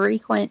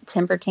 frequent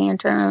temper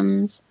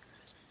tantrums.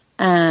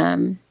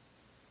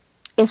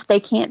 If they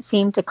can't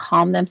seem to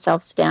calm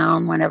themselves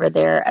down whenever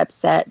they're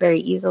upset very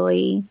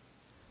easily.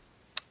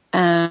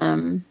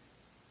 On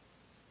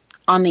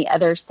the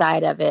other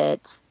side of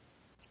it,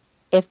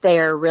 if they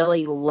are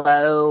really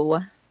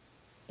low,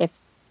 if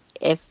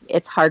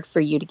it's hard for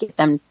you to get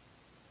them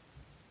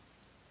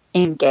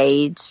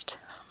engaged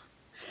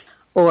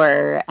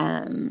or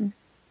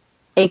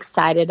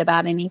excited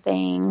about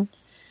anything,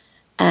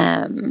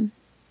 those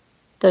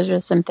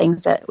are some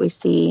things that we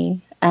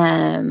see.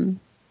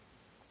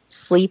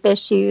 Sleep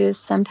issues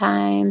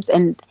sometimes,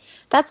 and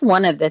that's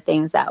one of the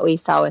things that we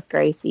saw with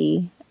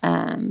Gracie.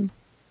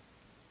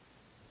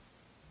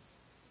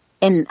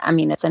 And I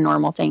mean, it's a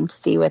normal thing to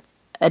see with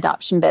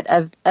adoption, but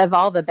of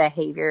all the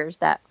behaviors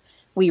that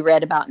we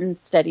read about and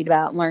studied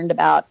about and learned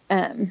about,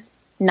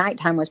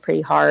 nighttime was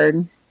pretty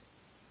hard.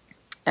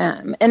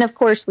 And of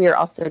course, we were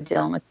also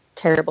dealing with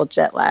terrible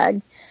jet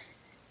lag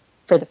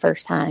for the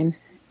first time.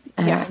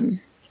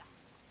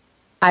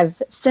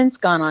 I've since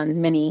gone on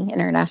many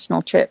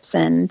international trips,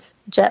 and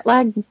jet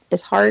lag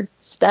is hard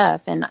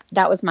stuff. And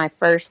that was my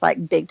first,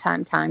 like, big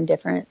time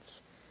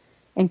difference.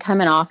 And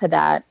coming off of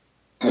that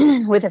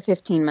with a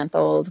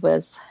 15-month-old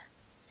was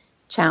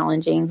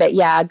challenging. But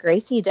yeah,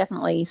 Gracie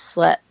definitely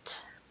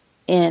slept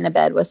in a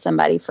bed with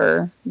somebody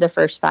for the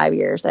first 5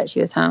 years that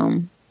she was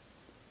home.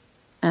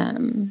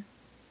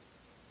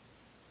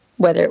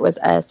 Whether it was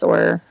us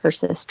or her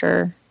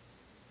sister,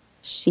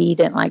 she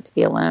didn't like to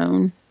be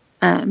alone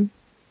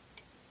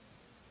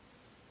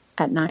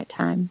at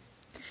nighttime,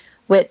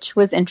 which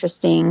was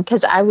interesting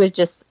because I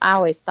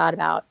always thought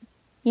about,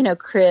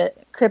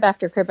 crib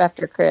after crib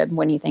after crib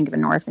when you think of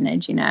an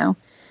orphanage,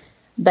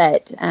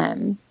 But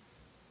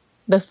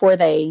before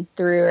they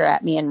threw her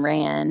at me and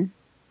ran,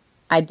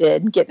 I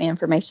did get the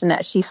information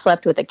that she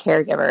slept with a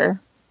caregiver.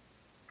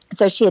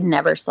 So she had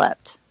never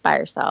slept by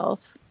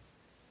herself.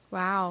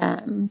 Wow.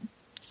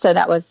 So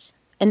that was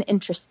an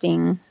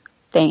interesting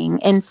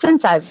thing. And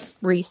since I've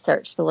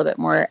researched a little bit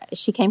more,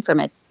 she came from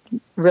a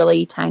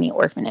really tiny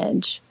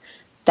orphanage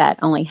that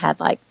only had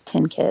like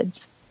 10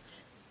 kids.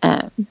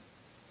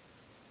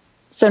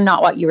 So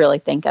not what you really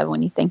think of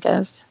when you think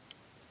of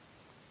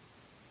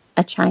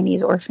a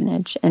Chinese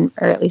orphanage,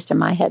 or at least in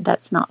my head,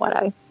 that's not what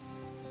I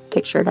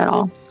pictured at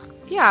all.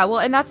 Yeah, well,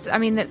 and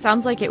that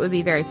sounds like it would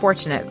be very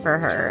fortunate for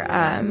her,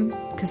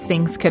 because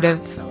things could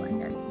have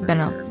been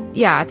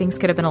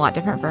a lot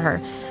different for her.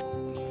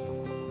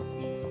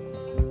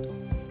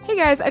 Hey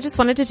guys, I just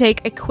wanted to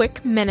take a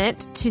quick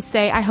minute to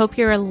say I hope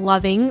you're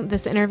loving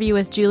this interview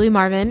with Julie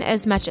Marvin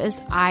as much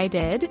as I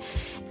did.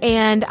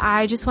 And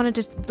I just wanted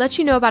to let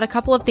you know about a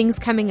couple of things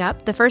coming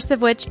up. The first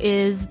of which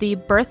is the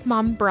Birth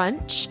Mom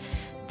Brunch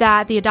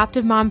that the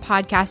Adoptive Mom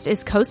podcast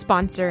is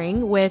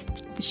co-sponsoring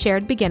with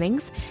Shared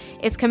Beginnings.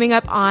 It's coming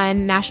up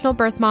on National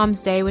Birth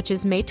Moms Day, which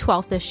is May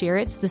 12th this year.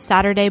 It's the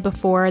Saturday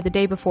before, the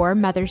day before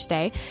Mother's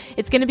Day.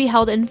 It's going to be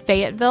held in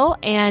Fayetteville,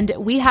 and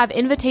we have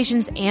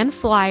invitations and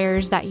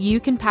flyers that you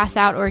can pass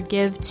out or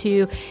give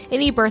to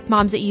any birth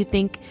moms that you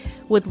think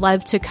would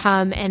love to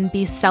come and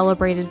be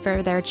celebrated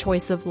for their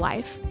choice of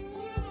life.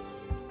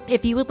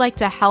 If you would like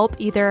to help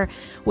either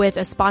with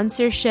a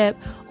sponsorship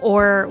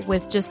or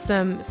with just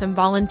some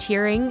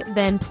volunteering,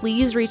 then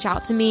please reach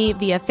out to me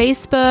via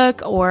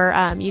Facebook or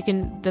you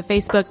can the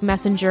Facebook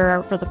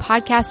Messenger for the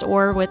podcast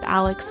or with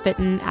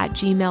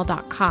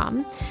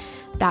alexfitton@gmail.com.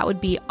 That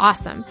would be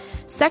awesome.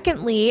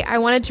 Secondly, I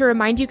wanted to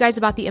remind you guys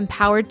about the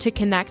Empowered to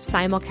Connect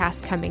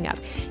simulcast coming up.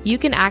 You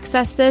can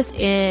access this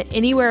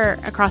anywhere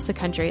across the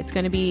country. It's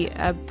going to be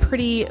a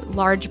pretty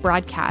large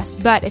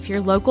broadcast. But if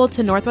you're local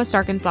to Northwest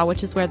Arkansas,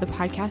 which is where the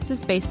podcast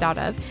is based out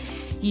of,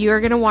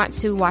 you're going to want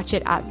to watch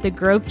it at the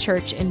Grove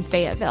Church in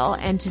Fayetteville.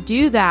 And to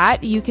do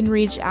that, you can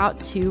reach out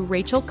to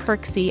Rachel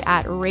Kirksey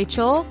at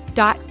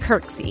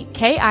rachel.kirksey,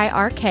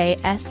 KIRKSEY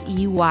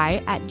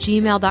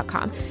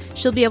 @gmail.com.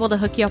 She'll be able to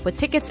hook you up with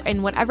tickets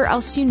and whatever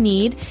else you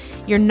need.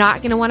 You're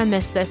not going to want to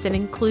miss this. It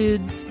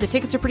includes, the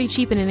tickets are pretty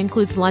cheap and it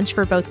includes lunch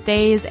for both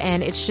days.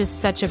 And it's just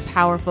such a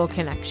powerful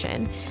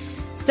connection.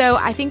 So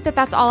I think that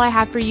that's all I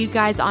have for you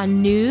guys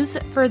on news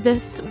for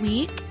this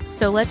week.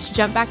 So let's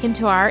jump back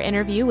into our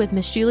interview with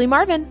Miss Julie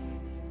Marvin.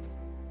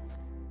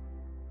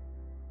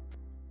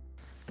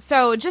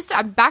 So just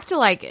back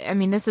to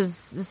this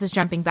is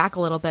jumping back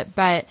a little bit,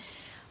 but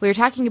we were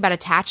talking about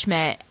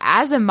attachment.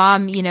 As a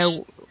mom,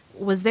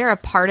 was there a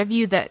part of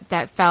you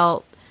that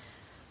felt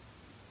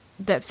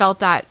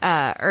that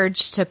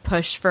urge to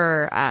push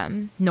for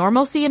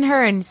normalcy in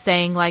her and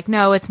saying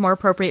no, it's more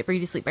appropriate for you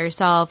to sleep by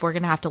yourself. We're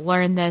going to have to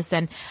learn this.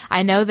 And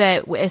I know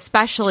that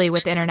especially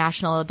with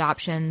international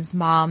adoptions,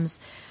 moms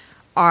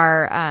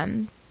are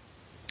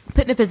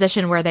put in a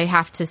position where they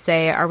have to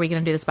say, are we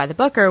going to do this by the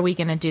book or are we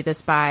going to do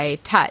this by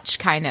touch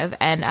kind of?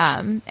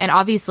 And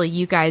obviously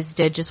you guys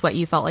did just what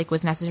you felt like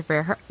was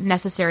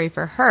necessary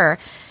for her,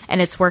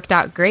 and it's worked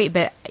out great.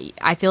 But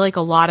I feel like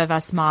a lot of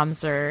us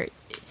moms are,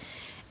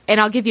 and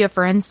I'll give you a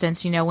for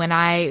instance,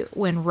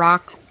 when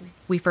Rock,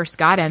 we first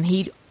got him,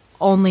 he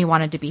only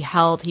wanted to be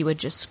held. He would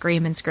just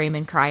scream and scream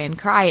and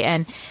cry.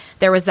 And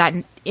there was that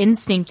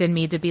instinct in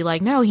me to be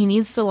like, no, he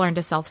needs to learn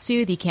to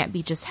self-soothe. He can't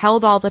be just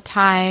held all the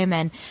time.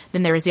 And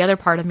then there was the other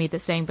part of me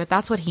that's saying, but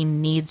that's what he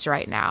needs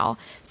right now.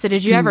 So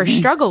did you ever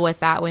struggle with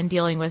that when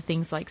dealing with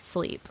things like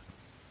sleep?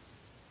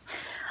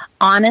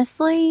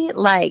 Honestly,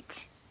 I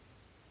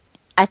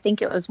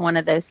think it was one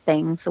of those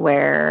things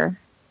where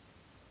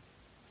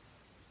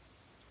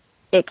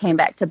it came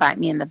back to bite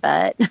me in the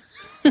butt.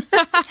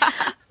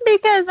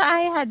 Because I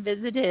had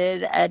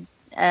visited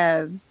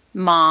a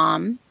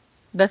mom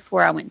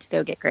before I went to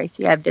go get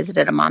Gracie. I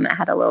visited a mom that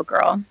had a little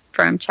girl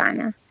from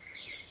China.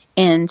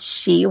 And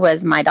she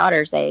was my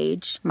daughter's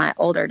age, my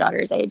older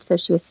daughter's age. So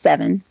she was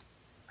 7.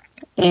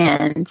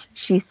 And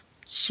she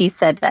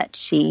said that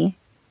she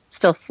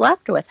still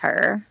slept with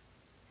her.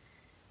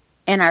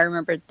 And I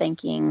remembered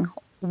thinking,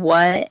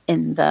 what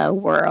in the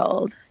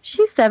world?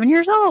 She's 7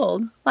 years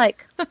old. What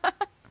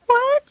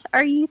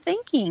are you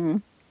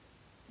thinking?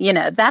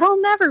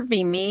 That'll never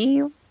be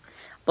me,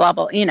 blah,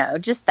 blah,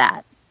 just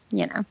that,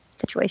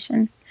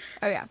 situation.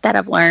 Oh, yeah. That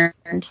I've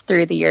learned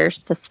through the years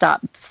to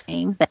stop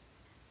saying that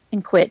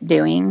and quit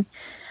doing.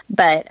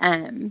 But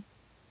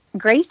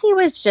Gracie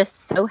was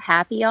just so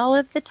happy all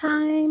of the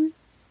time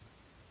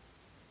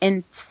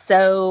and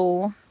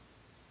so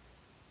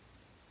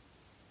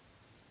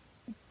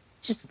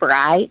just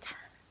bright.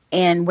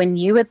 And when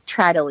you would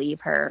try to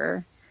leave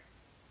her,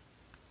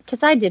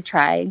 because I did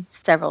try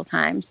several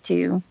times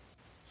to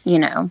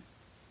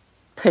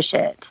push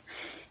it,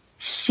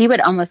 she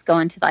would almost go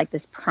into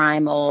this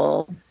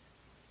primal,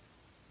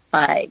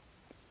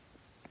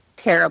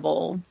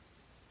 terrible,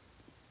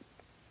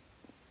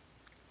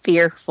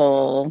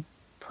 fearful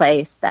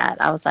place that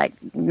I was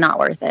not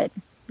worth it.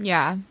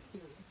 Yeah.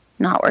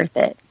 Not worth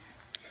it.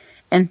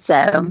 And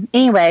so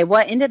anyway,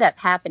 what ended up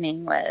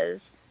happening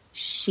was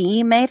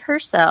she made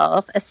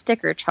herself a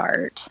sticker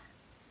chart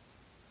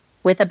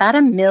with about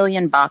 1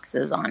 million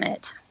boxes on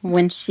it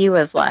when she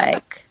was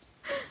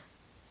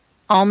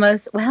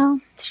almost,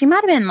 she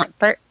might have been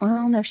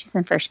no, she's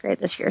in first grade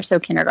this year, so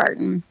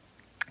kindergarten,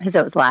 because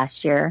it was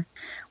last year.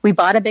 We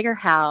bought a bigger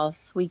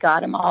house. We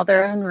got them all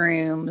their own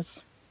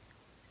rooms.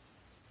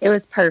 It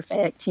was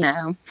perfect,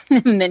 and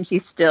then she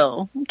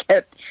still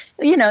kept,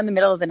 in the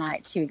middle of the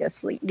night, she would go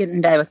get in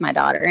bed with my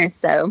daughter. And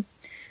so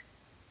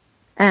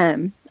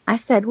I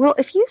said, well,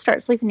 if you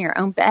start sleeping in your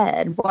own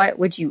bed, what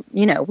would you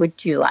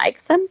like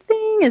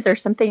something? Is there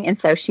something? And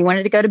so she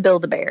wanted to go to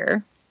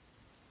Build-A-Bear.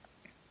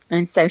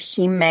 And so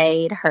she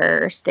made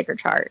her sticker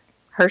chart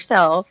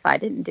herself. I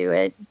didn't do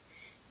it.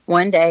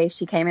 one day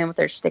she came in with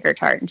her sticker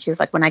chart, and she was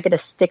like, when I get a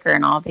sticker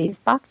in all these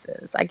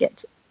boxes, I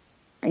get,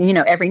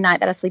 every night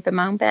that I sleep in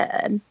my own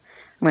bed, I'm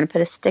going to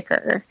put a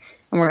sticker,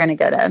 and we're going to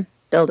go to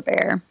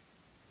Build-A-Bear.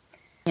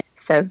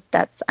 So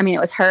it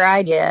was her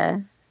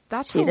idea.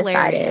 That's she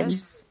hilarious.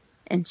 Decided,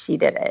 and she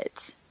did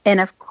it. And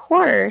of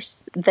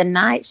course, the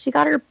night she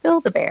got her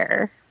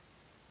Build-A-Bear,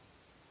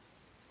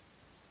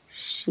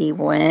 she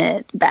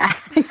went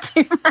back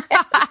to my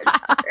other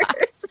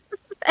daughter's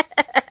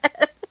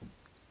bed.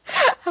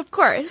 Of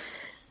course.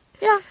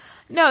 Yeah.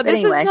 No,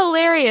 this is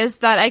hilarious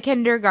that a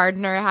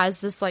kindergartner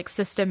has this like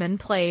system in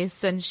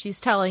place, and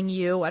she's telling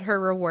you what her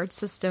reward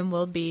system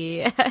will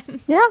be.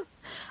 Yeah.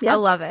 I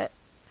love it.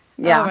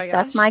 Yeah, oh my gosh.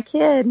 That's my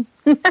kid.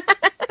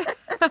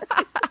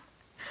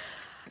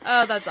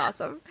 Oh, that's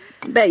awesome.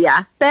 But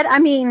yeah,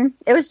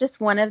 it was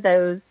just one of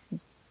those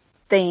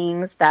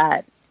things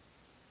that,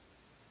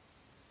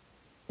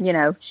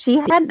 she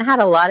hadn't had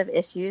a lot of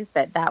issues,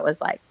 but that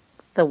was like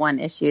the one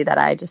issue that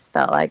I just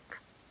felt like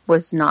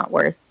was not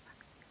worth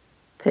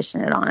pushing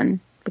it on,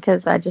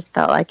 because I just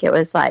felt like it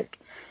was like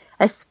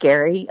a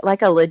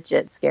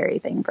legit scary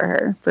thing for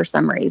her for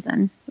some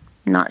reason.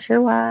 Not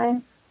sure why,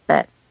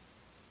 but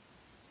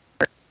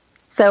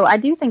so I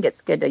do think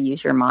it's good to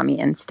use your mommy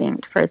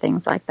instinct for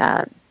things like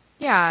that.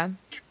 Yeah.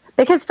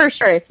 Because for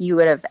sure, if you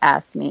would have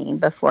asked me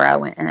before I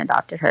went and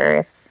adopted her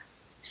if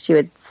she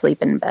would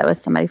sleep in bed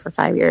with somebody for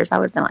 5 years, I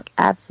would have been like,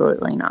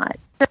 absolutely not.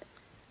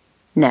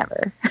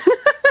 Never.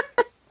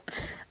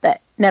 But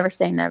never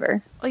say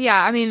never. Well,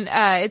 yeah,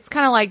 it's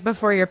kind of like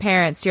before your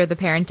parents, you're the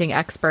parenting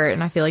expert,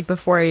 and I feel like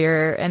before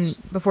your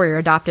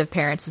adoptive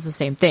parents is the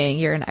same thing.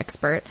 You're an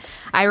expert.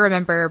 I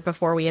remember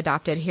before we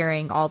adopted,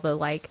 hearing all the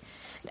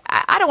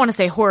I don't want to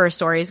say horror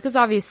stories, because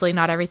obviously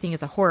not everything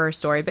is a horror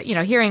story, but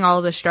hearing all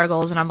of the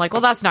struggles, and I'm like,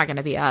 well, that's not going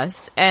to be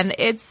us. And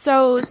it's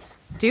so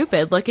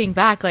stupid looking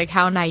back, like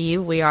how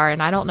naive we are,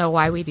 and I don't know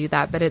why we do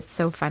that, but it's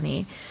so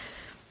funny.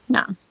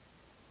 No.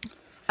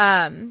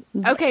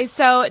 Okay,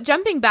 so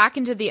jumping back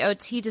into the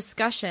OT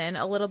discussion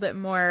a little bit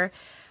more,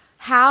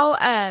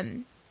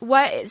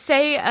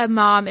 say a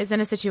mom is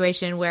in a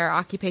situation where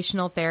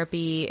occupational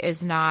therapy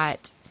is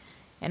not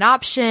an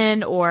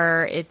option,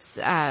 or it's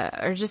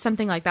or just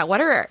something like that.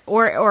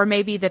 Or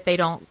maybe that they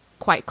don't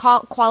quite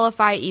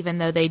qualify, even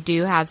though they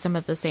do have some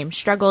of the same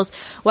struggles.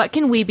 What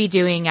can we be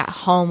doing at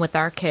home with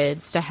our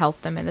kids to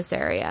help them in this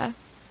area?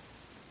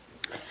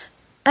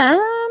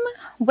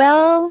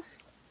 Well,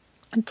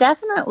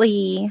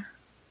 definitely.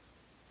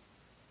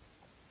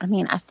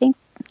 I think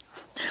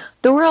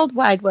the World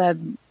Wide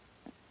Web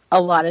a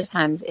lot of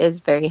times is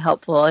very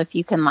helpful if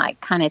you can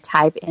kind of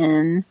type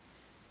in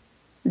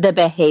the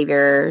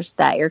behaviors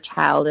that your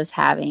child is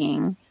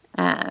having.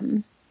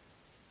 I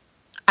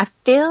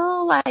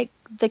feel like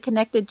the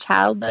Connected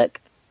Child book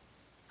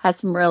has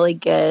some really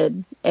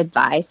good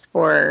advice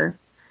for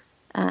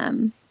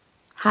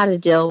how to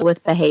deal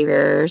with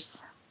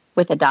behaviors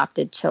with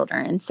adopted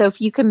children. So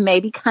if you can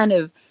maybe kind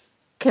of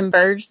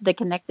converge the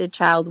Connected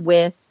Child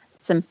with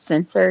some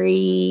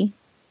sensory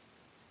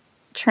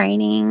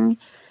training,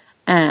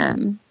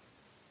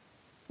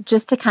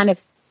 just to kind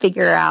of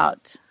figure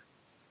out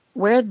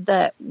where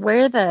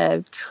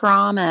the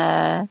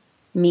trauma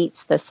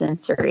meets the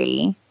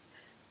sensory,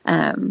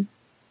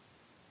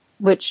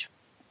 which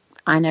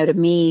I know to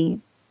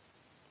me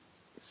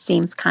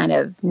seems kind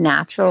of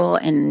natural,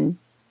 and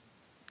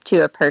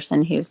to a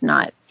person who's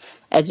not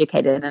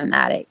educated in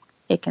that,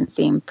 it can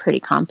seem pretty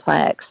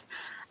complex.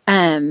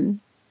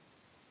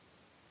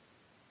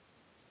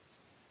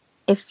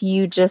 If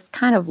you just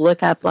kind of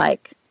look up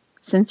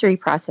sensory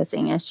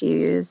processing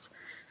issues,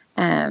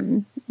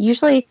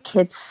 usually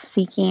kids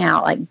seeking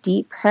out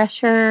deep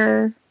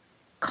pressure,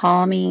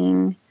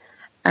 calming.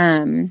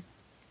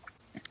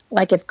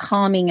 If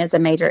calming is a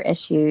major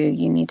issue,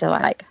 you need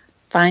to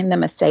find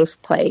them a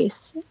safe place,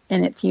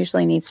 and it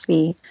usually needs to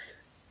be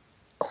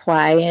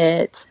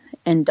quiet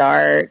and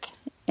dark,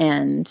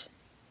 and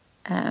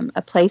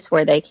a place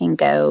where they can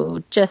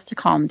go just to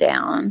calm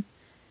down.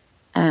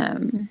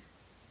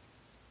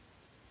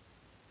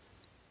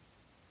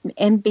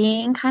 And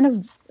being kind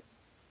of,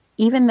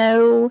 even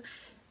though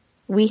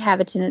we have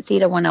a tendency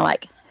to want to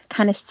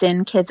kind of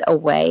send kids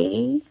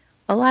away,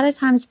 a lot of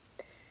times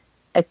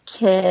a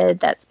kid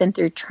that's been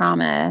through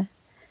trauma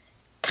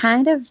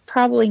kind of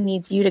probably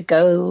needs you to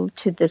go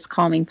to this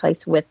calming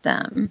place with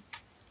them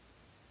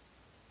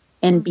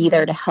and be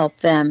there to help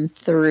them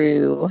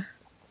through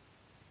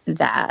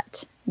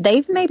that.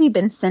 They've maybe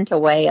been sent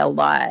away a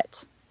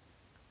lot,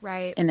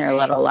 right, in their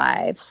little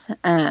lives.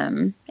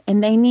 And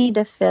they need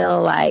to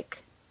feel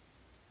like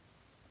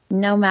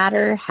no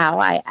matter how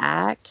I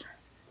act,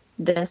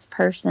 this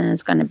person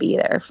is going to be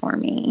there for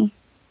me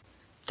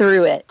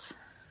through it.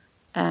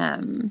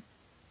 A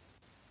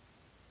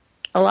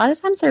lot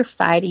of times they're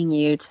fighting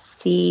you to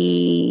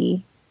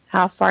see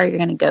how far you're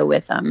going to go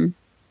with them.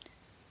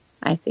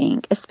 I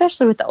think,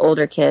 especially with the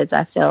older kids,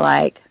 I feel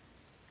like,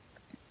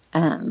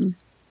 because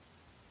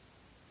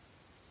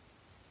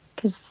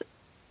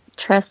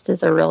trust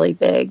is a really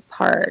big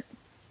part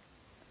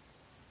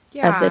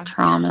of the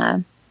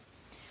trauma.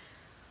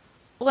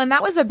 Well, and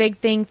that was a big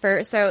thing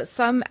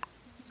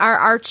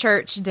our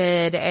church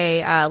did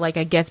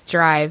a gift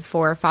drive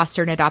for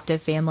foster and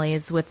adoptive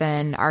families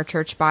within our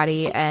church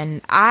body,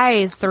 and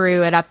I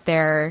threw it up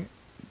there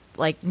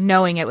like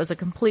knowing it was a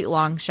complete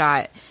long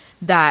shot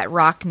that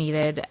Rock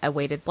needed a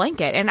weighted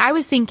blanket. And I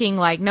was thinking,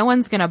 like, no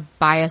one's going to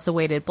buy us a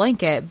weighted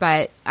blanket,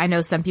 but I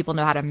know some people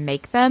know how to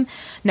make them.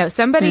 No,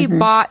 somebody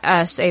bought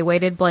us a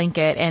weighted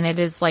blanket, and it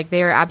is like,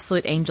 they are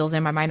absolute angels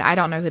in my mind. I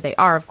don't know who they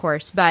are, of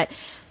course, but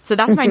so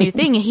that's my new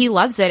thing. He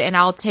loves it, and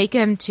I'll take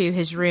him to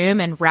his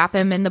room and wrap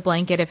him in the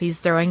blanket if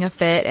he's throwing a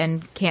fit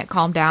and can't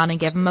calm down, and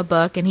give him a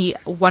book, and he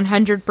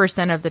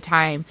 100% of the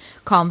time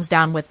calms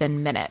down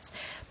within minutes.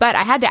 But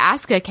I had to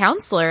ask a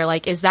counselor,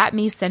 like, is that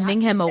me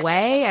sending him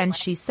away? And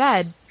she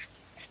said,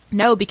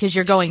 no, because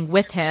you're going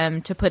with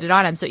him to put it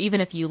on him. So even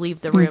if you leave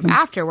the room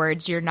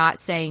afterwards, you're not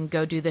saying,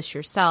 go do this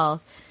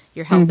yourself.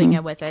 You're helping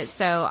him with it.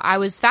 So I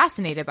was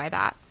fascinated by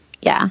that.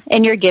 Yeah.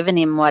 And you're giving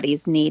him what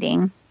he's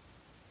needing.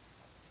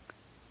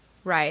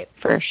 Right.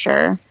 For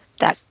sure.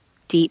 That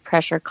deep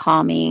pressure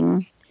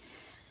calming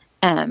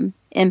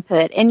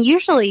input. And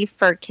usually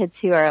for kids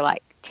who are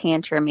like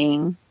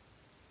tantruming,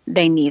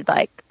 they need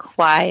like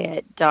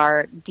quiet,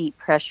 dark, deep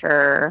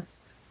pressure.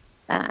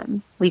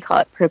 We call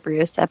it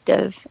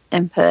proprioceptive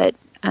input.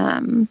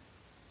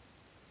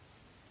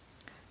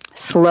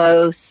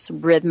 Slow,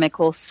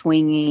 rhythmical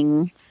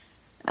swinging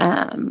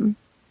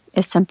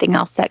is something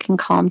else that can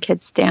calm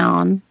kids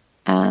down.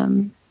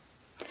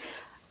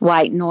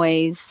 White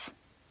noise,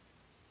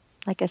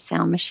 like a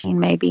sound machine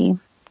maybe,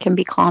 can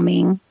be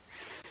calming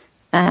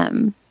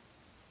to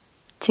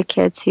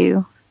kids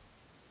who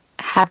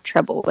have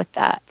trouble with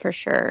that, for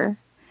sure.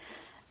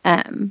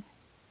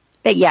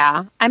 But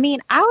yeah, I mean,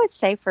 I would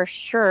say for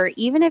sure,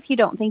 even if you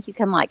don't think you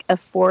can like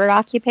afford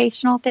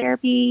occupational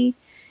therapy,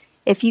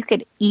 if you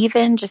could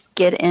even just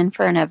get in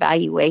for an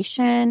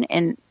evaluation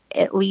and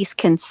at least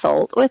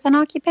consult with an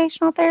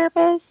occupational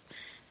therapist,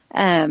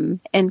 and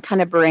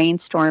kind of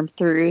brainstorm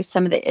through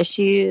some of the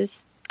issues,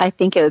 I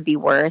think it would be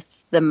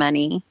worth the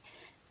money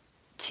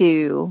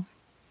to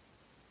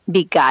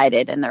be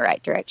guided in the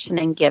right direction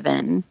and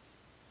given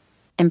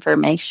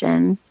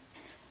information.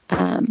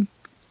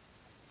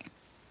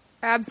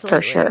 Absolutely.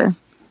 For sure.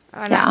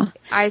 Yeah.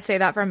 I say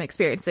that from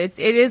experience. It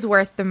is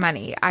worth the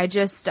money. I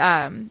just,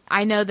 I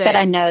know that. But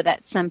I know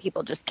that some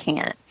people just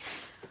can't.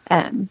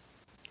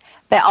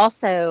 But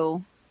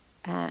also,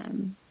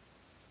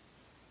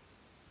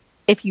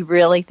 if you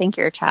really think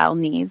your child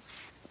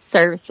needs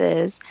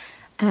services,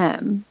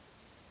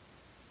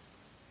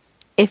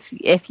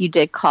 if you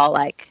did call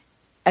like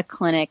a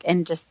clinic,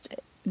 and just,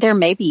 there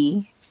may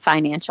be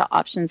financial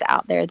options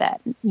out there that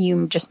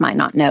you just might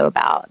not know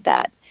about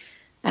that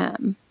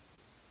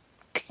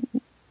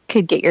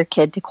could get your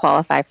kid to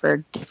qualify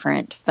for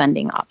different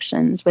funding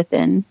options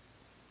within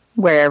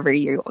wherever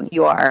you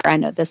are. I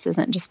know this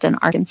isn't just in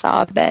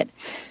Arkansas, but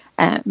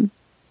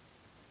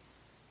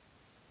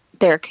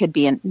there could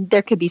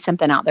be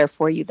something out there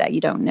for you that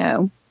you don't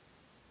know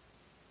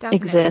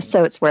exists,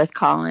 so it's worth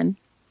calling.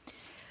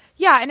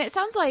 Yeah, and it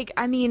sounds like,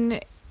 I mean,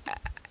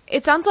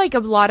 it sounds like a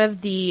lot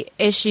of the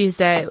issues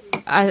that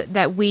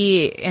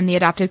we in the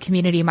adoptive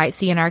community might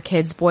see in our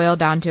kids boil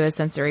down to a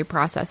sensory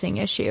processing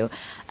issue.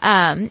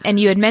 And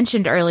you had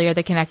mentioned earlier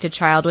the connected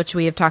child, which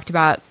we have talked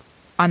about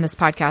on this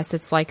podcast.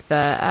 It's like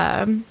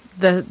the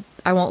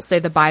I won't say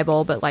the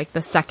Bible, but like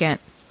the second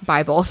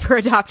Bible for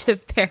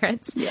adoptive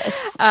parents. Yes.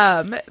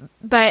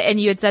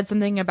 And you had said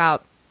something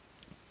about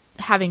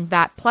having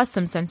that plus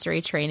some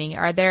sensory training.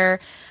 Are there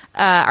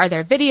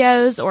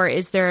videos, or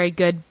is there a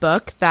good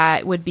book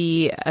that would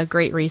be a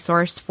great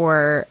resource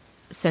for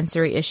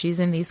sensory issues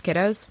in these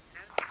kiddos?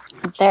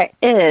 There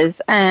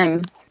is.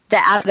 The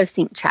Out of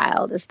Sync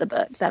Child is the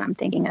book that I'm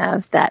thinking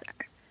of that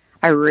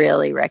I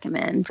really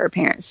recommend for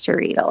parents to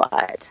read a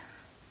lot.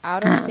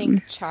 Out of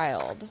Sync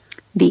Child.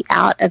 The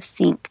Out of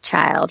Sync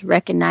Child,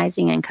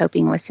 Recognizing and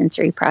Coping with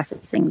Sensory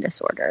Processing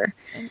Disorder.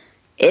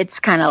 It's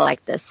kind of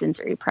like the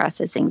Sensory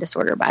Processing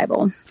Disorder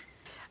Bible.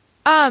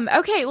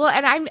 Okay. Well,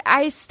 and I'm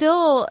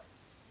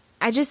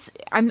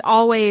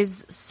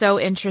always so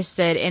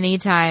interested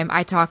anytime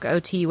I talk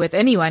OT with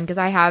anyone, because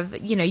I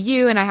have,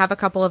 you and I have a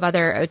couple of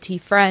other OT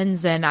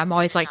friends, and I'm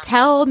always like,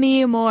 tell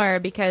me more,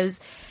 because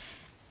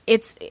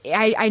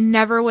I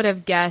never would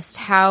have guessed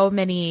how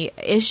many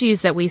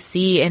issues that we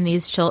see in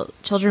these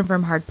children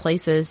from hard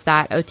places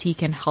that OT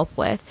can help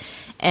with.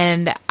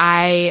 And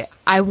I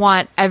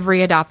want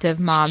every adoptive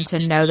mom to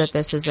know that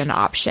this is an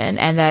option,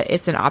 and that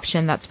it's an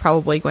option that's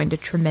probably going to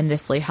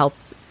tremendously help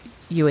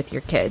you with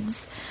your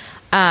kids.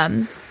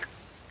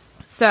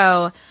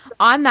 So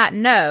on that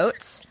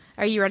note,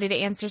 are you ready to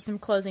answer some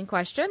closing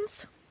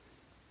questions?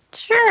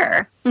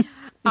 Sure.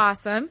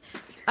 Awesome.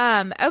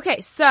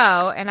 Okay, so,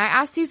 and I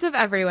asked these of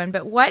everyone,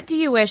 but what do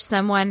you wish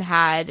someone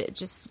had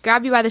just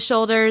grabbed you by the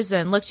shoulders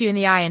and looked you in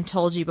the eye and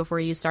told you before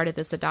you started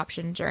this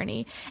adoption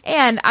journey?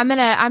 And I'm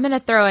gonna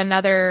throw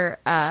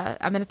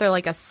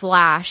like a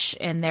slash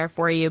in there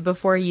for you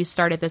before you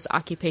started this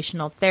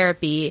occupational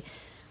therapy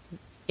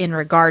in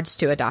regards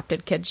to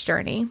adopted kids'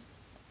 journey.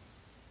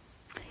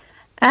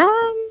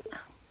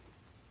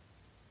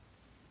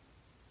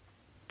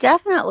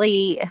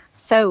 Definitely.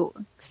 So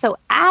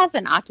as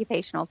an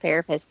occupational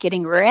therapist,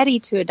 getting ready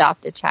to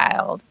adopt a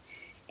child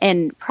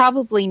and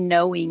probably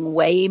knowing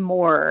way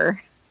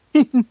more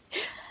of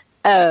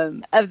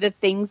the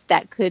things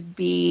that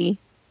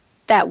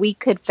we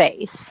could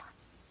face.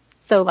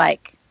 So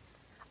like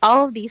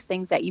all of these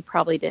things that you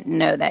probably didn't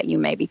know that you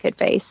maybe could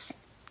face.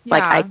 Yeah.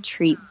 Like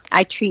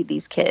I treat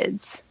these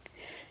kids.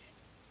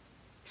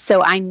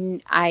 So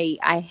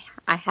I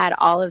had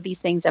all of these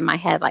things in my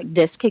head, like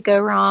this could go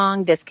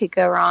wrong, this could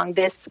go wrong,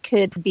 this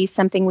could be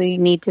something we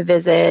need to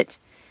visit.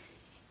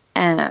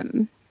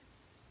 I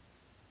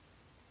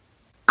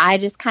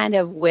just kind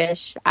of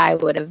wish I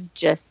would have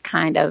just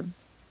kind of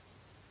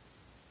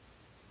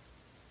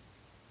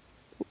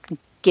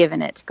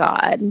given it to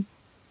God.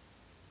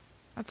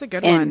 That's a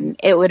good one. And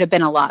it would have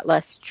been a lot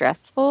less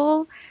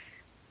stressful.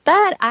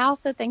 But I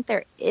also think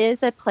there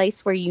is a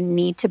place where you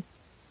need to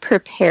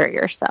prepare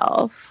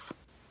yourself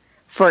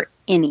for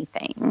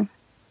anything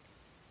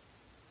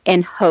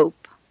and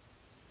hope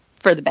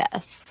for the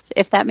best,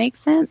 if that makes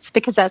sense,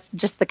 because that's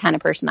just the kind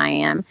of person I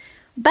am.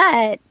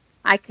 But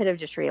I could have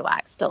just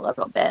relaxed a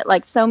little bit.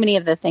 Like so many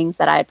of the things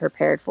that I had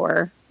prepared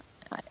for,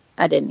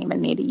 I didn't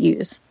even need to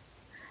use.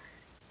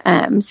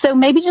 So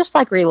maybe just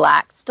like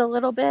relaxed a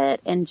little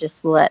bit and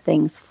just let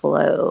things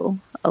flow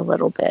a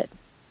little bit.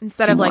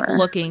 Instead of like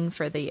looking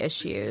for the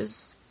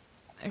issues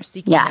or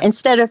seeking. Yeah.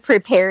 Instead of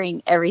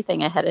preparing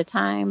everything ahead of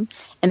time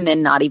and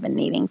then not even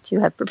needing to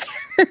have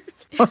prepared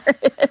for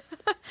it.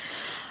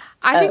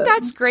 I think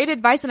that's great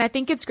advice. And I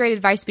think it's great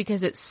advice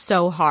because it's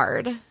so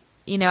hard,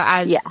 you know,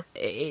 as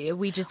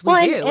we do.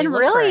 And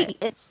really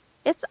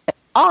it's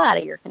all out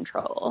of your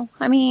control.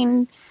 I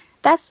mean,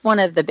 that's one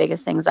of the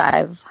biggest things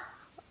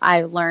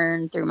I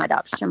learned through my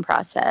adoption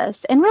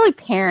process and really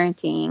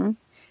parenting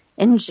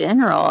in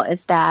general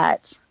is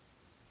that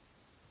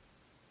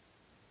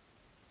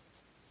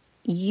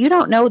you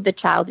don't know the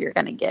child you're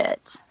going to get.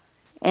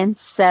 And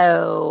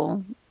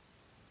so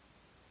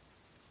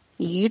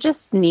you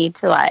just need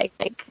to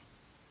like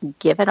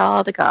give it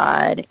all to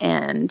God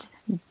and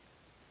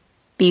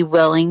be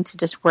willing to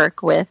just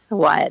work with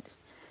what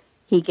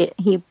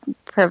he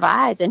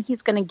provides. And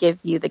he's going to give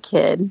you the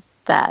kid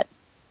that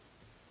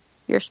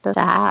you're supposed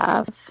to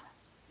have.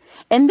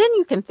 And then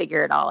you can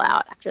figure it all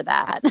out after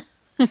that.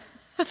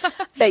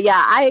 But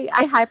yeah,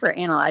 I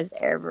hyper-analyzed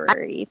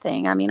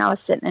everything. I mean, I was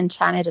sitting in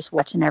China just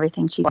watching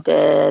everything she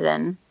did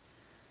and,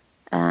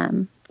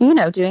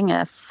 doing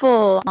a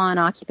full-on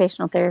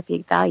occupational therapy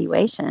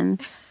evaluation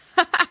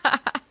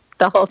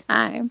the whole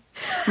time.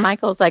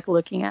 Michael's like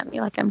looking at me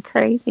like I'm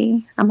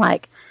crazy. I'm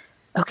like,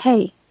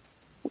 okay,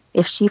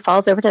 if she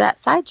falls over to that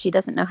side, she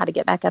doesn't know how to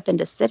get back up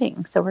into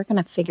sitting. So we're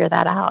going to figure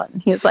that out.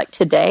 And he was like,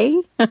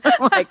 today? I'm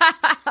like,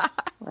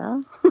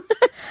 well.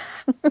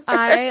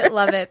 I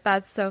love it.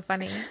 That's so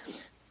funny.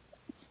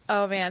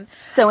 Oh, man.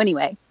 So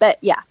anyway, but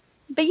you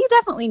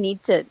definitely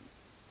need to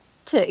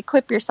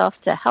equip yourself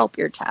to help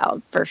your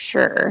child for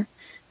sure.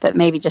 But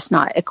maybe just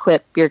not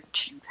equip your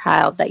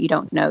child that you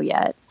don't know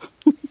yet.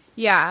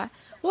 Yeah.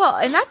 Well,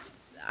 and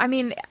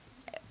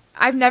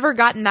I've never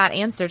gotten that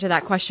answer to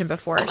that question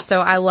before,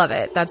 so I love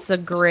it. That's a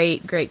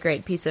great, great,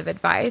 great piece of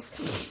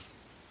advice.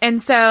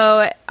 And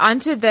so on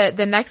to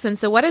the next one.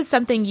 So what is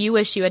something you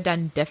wish you had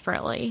done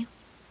differently?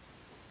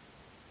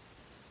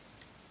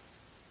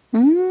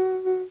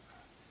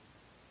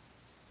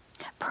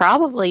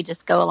 Probably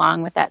just go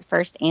along with that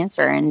first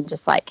answer and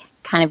just like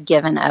kind of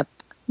given up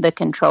the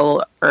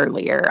control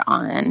earlier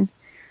on.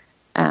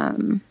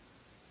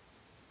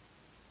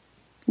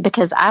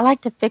 Because I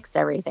like to fix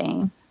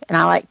everything and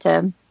I like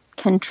to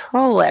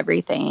control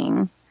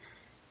everything,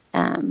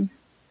 and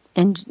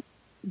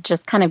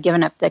just kind of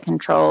giving up the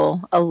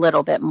control a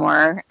little bit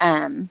more,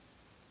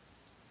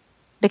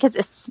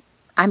 because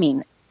I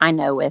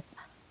know with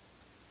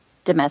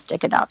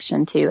domestic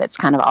adoption too, it's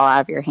kind of all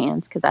out of your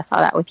hands because I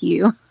saw that with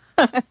you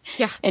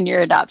in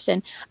your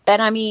adoption. But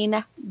I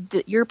mean,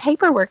 your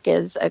paperwork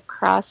is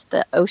across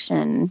the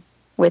ocean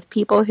with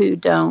people who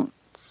don't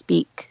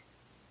speak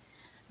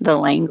the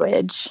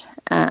language.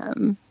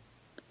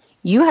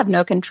 You have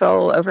no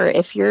control over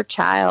if your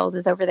child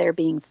is over there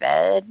being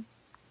fed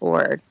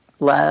or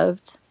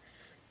loved.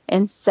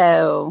 And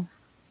so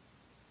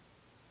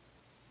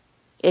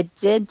it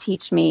did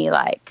teach me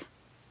like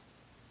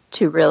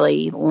to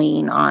really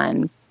lean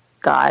on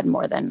God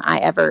more than I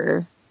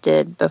ever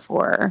did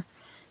before.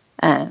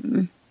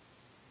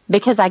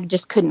 Because I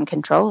just couldn't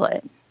control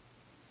it.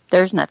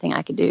 There's nothing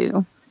I could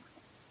do.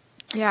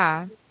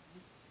 Yeah.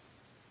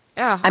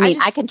 Yeah.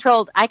 I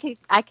controlled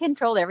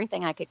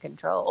everything I could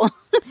control.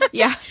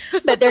 Yeah.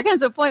 But there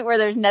comes a point where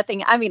there's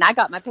nothing. I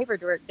got my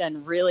paperwork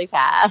done really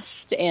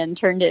fast and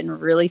turned it in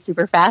really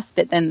super fast.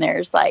 But then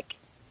there's like,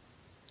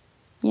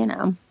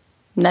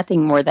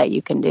 nothing more that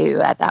you can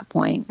do at that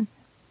point.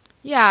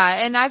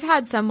 Yeah. And I've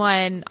had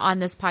someone on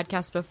this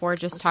podcast before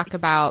just talk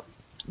about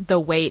the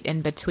wait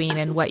in between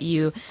and what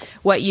you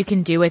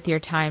can do with your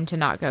time to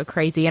not go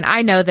crazy. And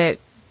I know that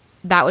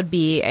that would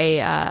be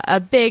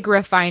a big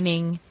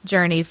refining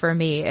journey for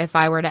me if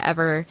I were to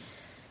ever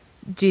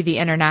do the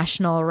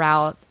international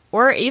route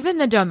or even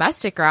the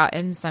domestic route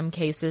in some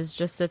cases,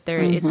 just that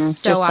it's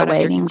so just out the of your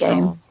waiting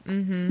control.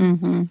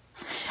 game.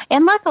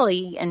 And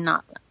luckily, and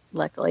not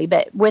luckily,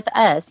 but with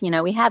us,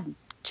 we had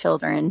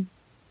children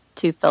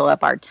to fill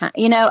up our time.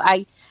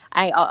 I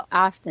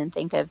often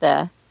think of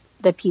the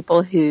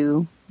people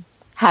who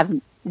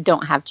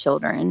don't have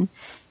children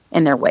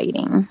and they're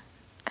waiting.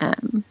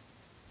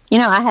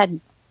 I had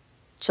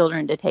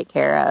children to take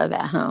care of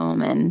at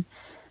home, and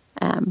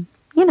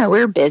we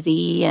were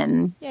busy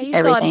and Yeah, you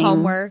everything. still had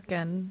homework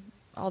and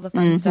all the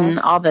fun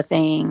stuff. All the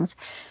things.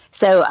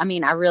 So,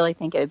 I really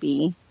think it would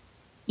be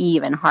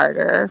even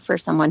harder for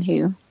someone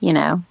who,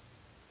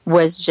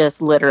 was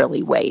just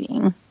literally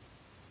waiting.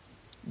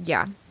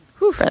 Yeah.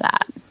 For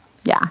that.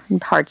 Yeah.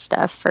 And hard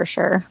stuff for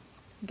sure.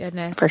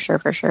 Goodness. For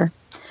sure.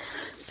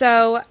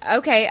 So,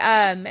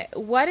 okay.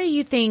 What do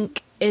you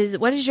think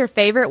what is your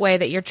favorite way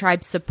that your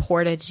tribe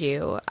supported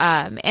you?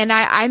 And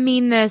I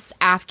mean this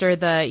after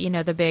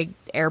the big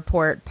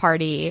airport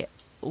party.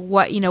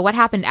 What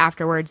happened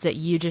afterwards that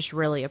you just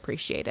really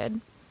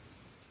appreciated?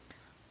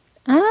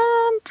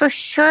 For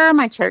sure,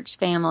 my church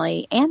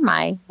family and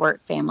my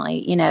work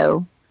family,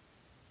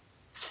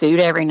 food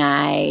every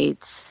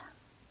night.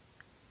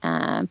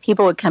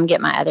 People would come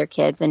get my other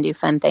kids and do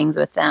fun things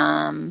with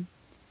them.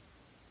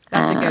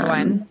 That's a good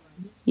one.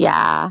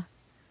 Yeah.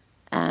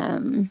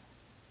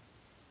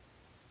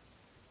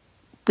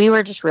 We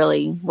were just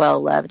really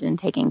well loved and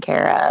taken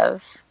care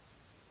of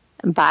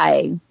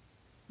by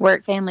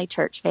work family,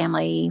 church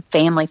family,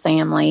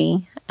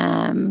 family.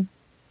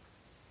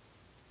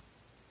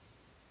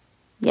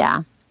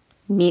 Yeah.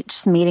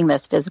 Just meeting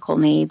those physical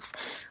needs.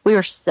 We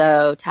were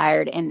so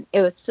tired, and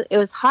it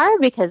was hard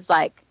because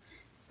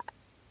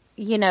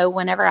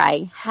whenever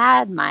I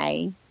had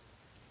my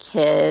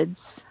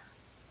kids,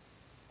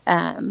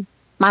 my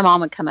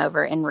mom would come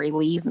over and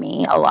relieve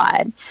me a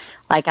lot.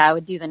 Like I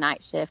would do the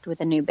night shift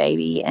with a new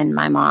baby, and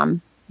my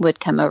mom would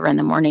come over in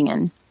the morning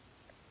and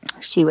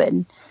she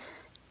would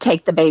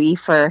take the baby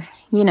for,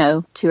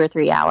 2 or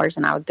 3 hours,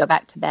 and I would go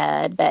back to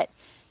bed. But,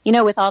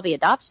 with all the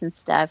adoption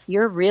stuff,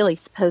 you're really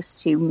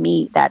supposed to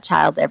meet that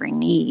child's every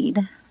need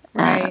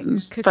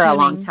for a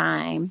long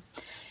time.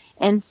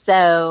 And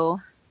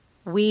so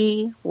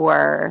we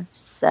were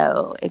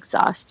so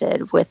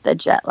exhausted with the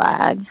jet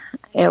lag.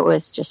 It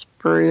was just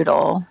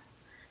brutal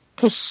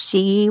because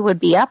she would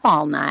be up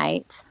all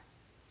night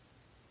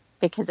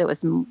because it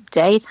was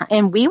daytime,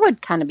 and we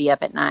would kind of be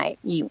up at night.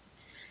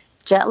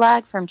 Jet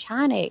lag from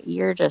China,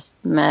 you're just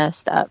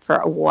messed up for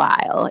a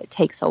while. It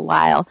takes a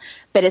while,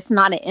 but it's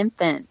not an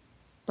infant.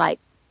 Like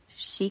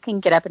she can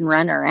get up and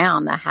run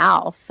around the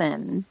house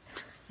and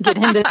get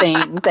into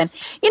things. And,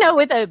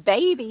 with a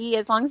baby,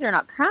 as long as they're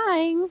not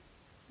crying,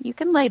 you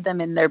can lay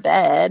them in their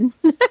bed.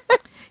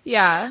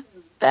 Yeah.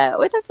 But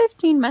with a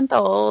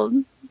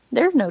 15-month-old,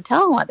 there's no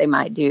telling what they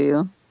might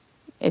do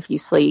if you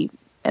sleep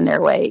and they're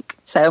awake.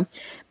 So,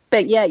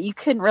 but yeah, you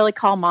couldn't really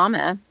call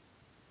mama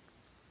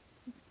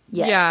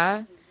yet.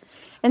 Yeah.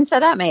 And so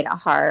that made it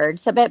hard.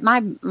 So, but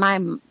my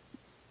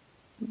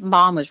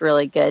mom was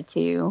really good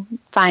to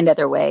find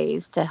other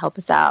ways to help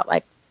us out,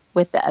 like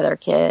with the other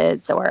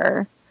kids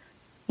or,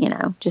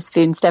 just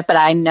food and stuff. But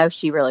I know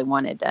she really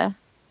wanted to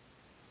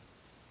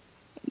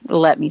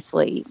let me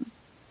sleep.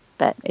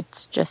 But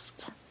it's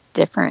just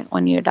different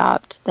when you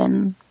adopt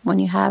than when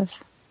you have,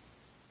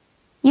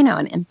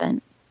 an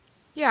infant.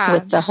 Yeah.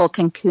 With the whole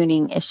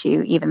cocooning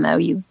issue, even though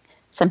you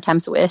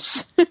sometimes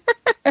wish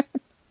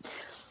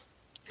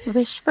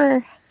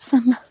for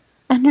some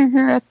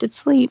uninterrupted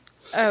sleep.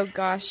 Oh,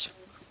 gosh.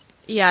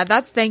 Yeah,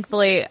 that's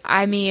thankfully,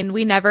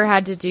 we never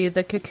had to do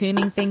the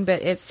cocooning thing,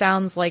 but it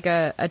sounds like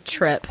a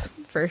trip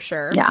for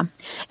sure. Yeah.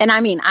 And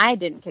I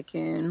didn't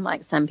cocoon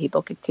like some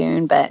people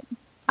cocoon, but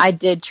I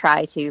did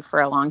try to,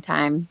 for a long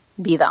time,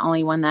 be the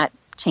only one that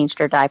changed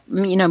her diaper.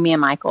 Me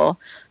and Michael,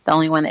 the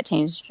only one that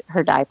changed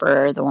her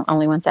diaper, the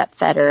only ones that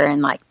fed her,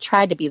 and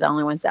tried to be the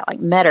only ones that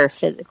met her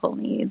physical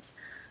needs.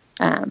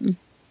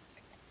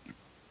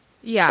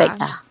 Yeah. But,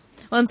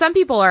 Well, and some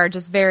people are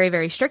just very,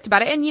 very strict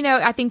about it. And,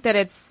 I think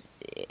that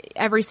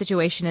every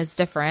situation is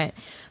different,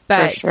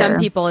 but sure. Some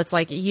people it's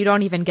like, you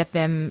don't even get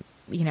them,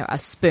 a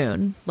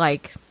spoon.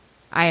 Like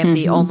I am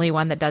the only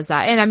one that does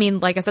that.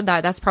 And like I said,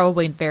 that's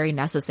probably very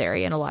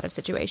necessary in a lot of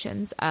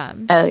situations.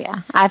 Oh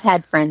yeah. I've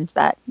had friends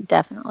that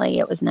definitely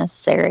it was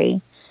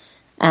necessary.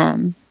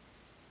 But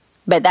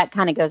that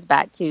kind of goes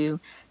back to,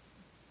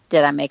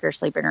 did I make her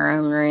sleep in her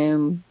own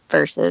room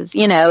versus,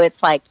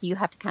 it's like you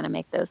have to kind of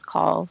make those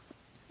calls.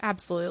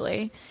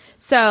 Absolutely.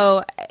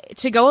 So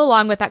to go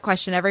along with that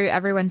question,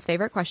 everyone's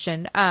favorite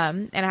question,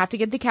 and I have to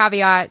give the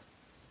caveat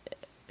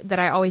that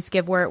I always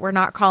give, we're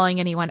not calling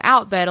anyone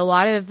out, but a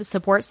lot of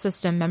support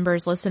system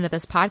members listen to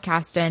this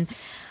podcast, and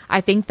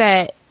I think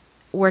that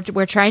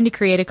we're trying to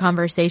create a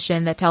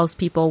conversation that tells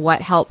people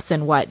what helps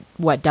and what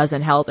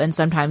doesn't help, and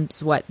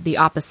sometimes what the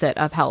opposite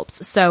of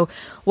helps. So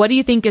what do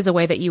you think is a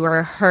way that you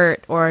were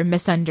hurt or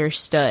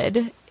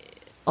misunderstood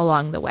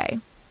along the way?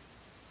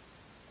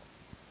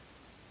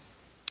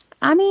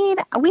 I mean,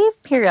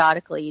 we've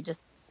periodically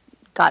just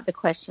got the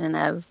question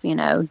of,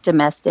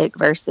 domestic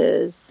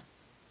versus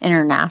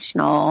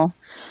international,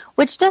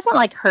 which doesn't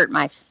like hurt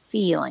my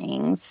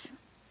feelings.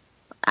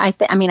 I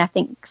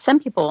think some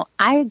people,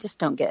 I just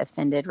don't get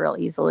offended real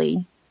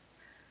easily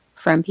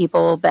from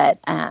people, but,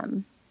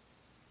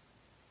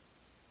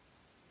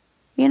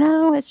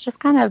 it's just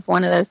kind of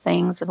one of those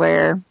things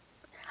where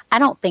I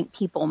don't think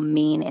people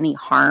mean any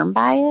harm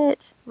by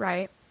it.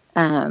 Right.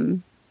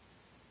 But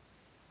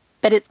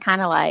it's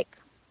kind of like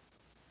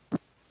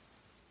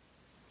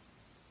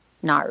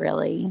not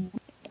really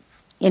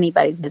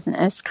anybody's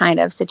business kind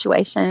of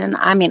situation.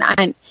 I mean,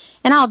 and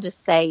I'll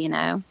just say,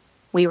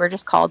 we were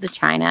just called to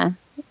China.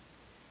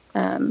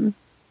 But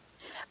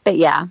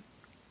yeah,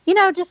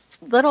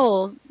 just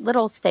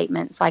little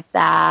statements like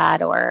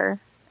that, or,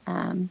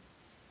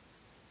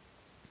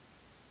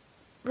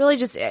 really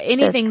just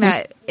anything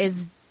that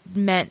is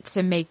meant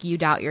to make you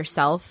doubt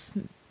yourself,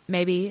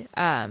 maybe.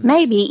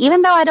 Maybe,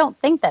 even though I don't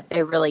think that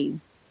they really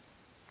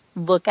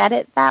look at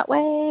it that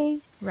way.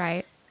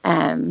 Right.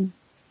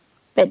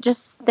 But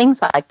just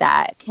things like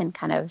that can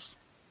kind of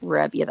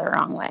rub you the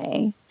wrong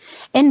way.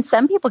 And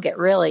some people get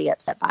really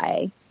upset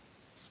by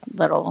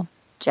little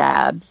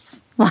jabs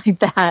like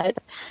that.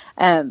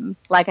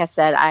 Like I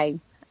said,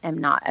 I am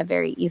not a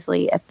very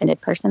easily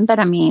offended person, but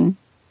I mean,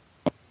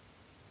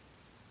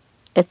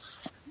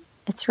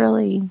 it's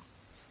really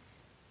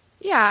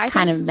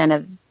kind of none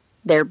of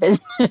their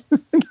business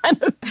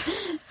kind of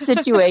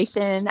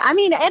situation.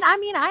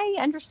 I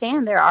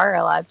understand there are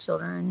a lot of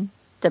children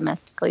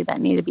domestically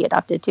that need to be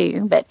adopted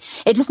too, but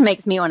it just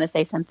makes me want to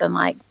say something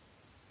like,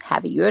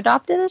 have you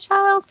adopted a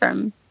child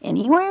from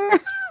anywhere?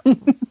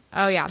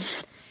 Oh yeah.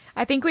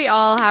 I think we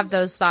all have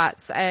those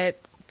thoughts,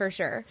 for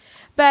sure.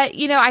 But,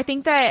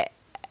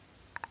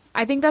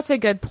 I think that's a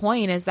good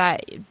point, is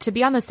that to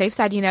be on the safe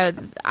side,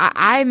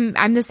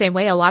 I'm the same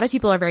way. A lot of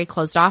people are very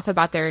closed off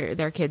about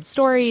their kids'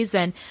 stories,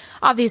 and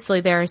obviously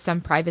there is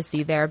some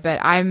privacy there, but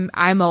I'm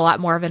a lot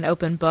more of an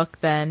open book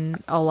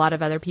than a lot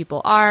of other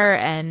people are,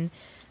 and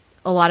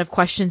a lot of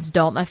questions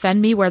don't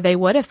offend me where they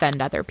would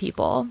offend other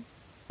people.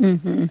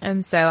 Mm-hmm.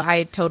 And so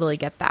I totally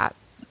get that.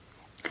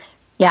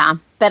 Yeah.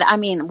 But I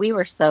mean, we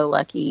were so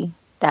lucky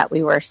that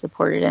we were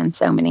supported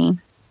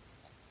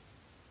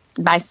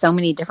by so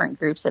many different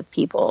groups of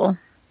people.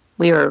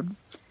 We were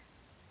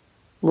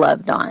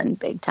loved on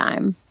big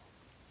time.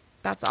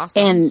 That's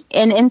awesome.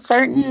 And in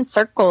certain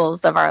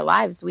circles of our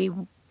lives, we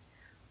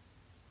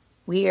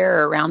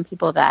are around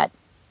people that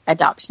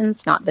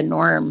adoption's not the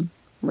norm,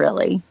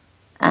 really.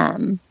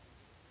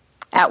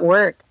 At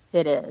work,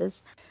 it is.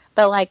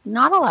 But, like,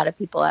 not a lot of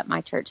people at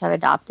my church have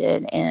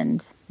adopted,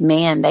 and,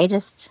 man, they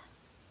just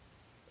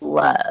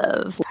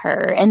love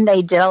her. And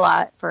they did a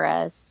lot for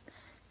us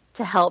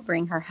to help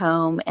bring her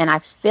home, and I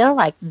feel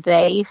like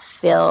they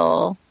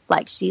feel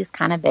like she's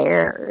kind of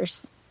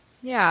theirs.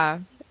 Yeah.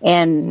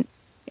 And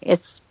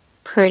it's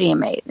pretty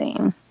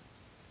amazing.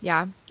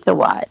 Yeah. To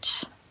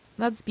watch.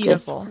 That's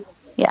beautiful.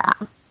 Yeah.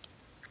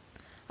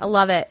 I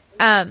love it.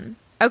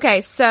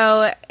 Okay,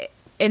 so,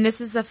 and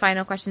this is the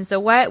final question. So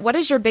what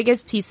is your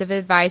biggest piece of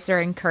advice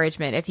or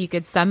encouragement, if you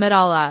could sum it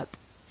all up,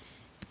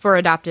 for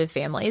adoptive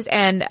families?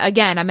 And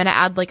again, I'm going to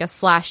add like a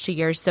slash to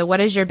yours. So what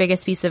is your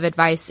biggest piece of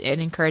advice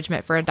and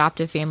encouragement for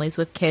adoptive families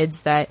with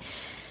kids that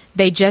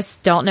they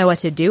just don't know what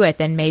to do with?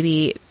 And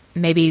maybe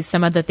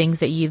some of the things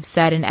that you've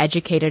said and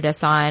educated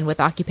us on with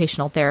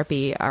occupational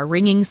therapy are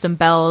ringing some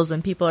bells,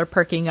 and people are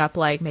perking up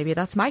like, maybe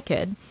that's my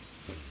kid.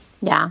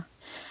 Yeah.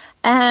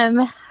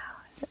 The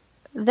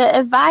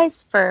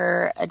advice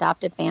for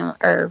adoptive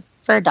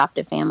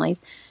families,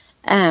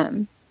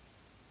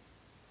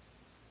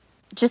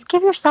 just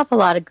give yourself a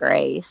lot of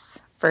grace,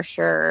 for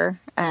sure.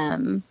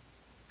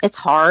 It's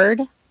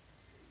hard.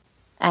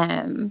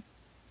 But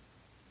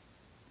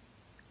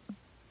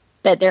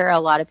there are a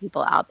lot of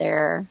people out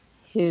there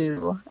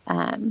who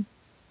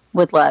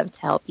would love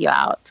to help you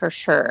out, for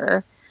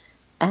sure.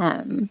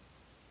 And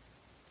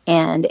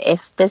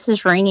if this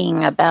is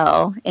ringing a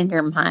bell in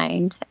your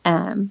mind,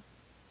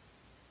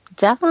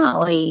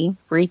 definitely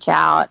reach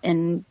out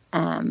and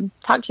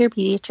talk to your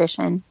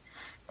pediatrician.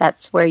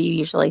 That's where you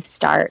usually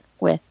start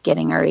with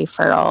getting a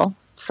referral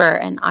for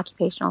an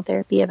occupational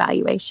therapy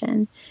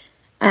evaluation.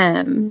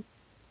 And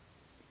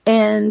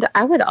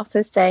I would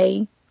also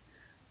say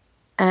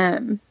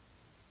to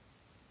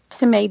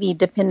maybe,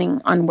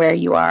 depending on where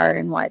you are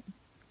and what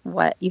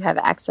you have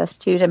access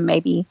to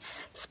maybe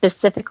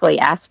specifically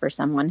ask for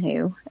someone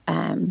who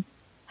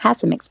has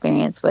some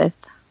experience with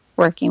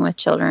working with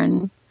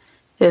children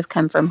who have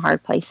come from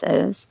hard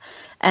places.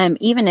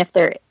 Even if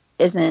there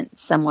isn't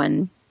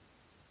someone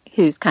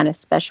who's kind of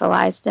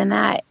specialized in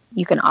that,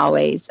 you can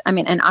always,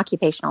 an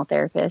occupational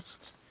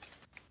therapist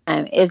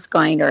is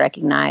going to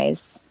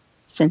recognize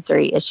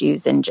sensory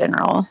issues in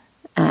general.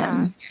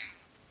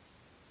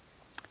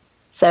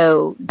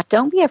 So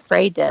don't be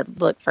afraid to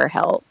look for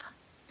help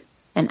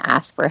and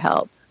ask for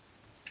help.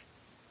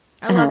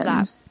 I love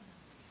that.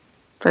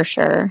 For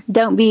sure.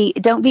 Don't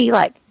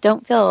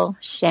feel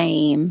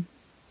shame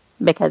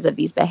because of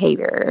these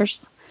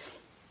behaviors.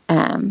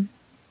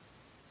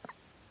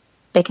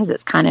 because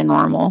it's kind of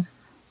normal.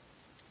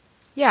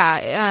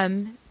 Yeah.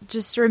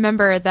 Just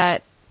remember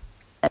that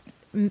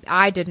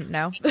I didn't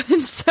know.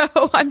 So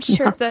I'm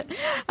sure that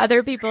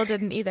other people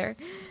didn't either,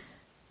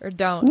 or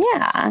don't.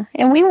 Yeah.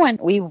 And we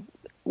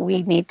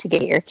need to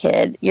get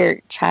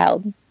your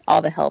child,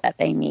 all the help that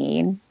they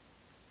need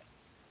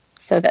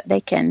so that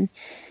they can,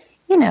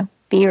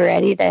 be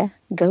ready to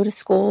go to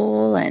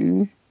school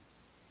and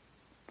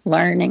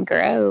learn and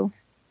grow.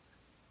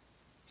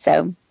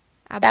 So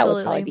Absolutely. That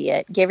would probably be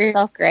it. Give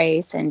yourself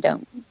grace and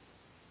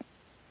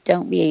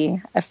don't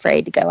be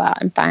afraid to go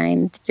out and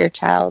find your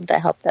child the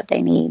help that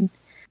they need.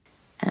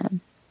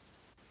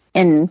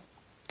 And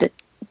the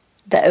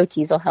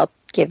OTs will help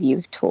give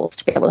you tools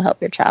to be able to help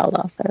your child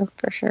also,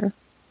 for sure.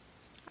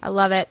 I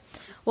love it.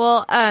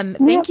 Well,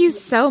 thank you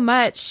so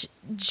much,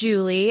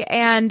 Julie.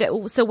 And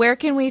so where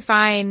can we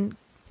find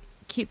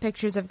cute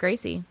pictures of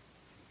Gracie?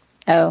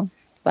 Oh,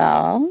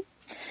 well,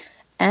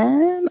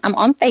 I'm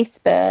on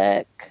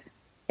Facebook.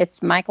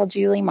 It's Michael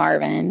Julie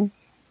Marvin.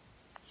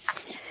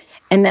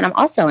 And then I'm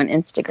also on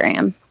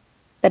Instagram,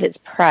 but it's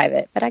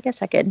private. But I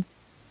guess I could.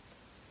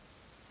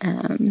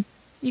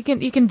 You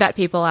can vet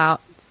people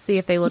out, see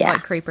if they look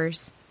like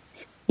creepers.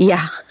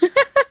 Yeah.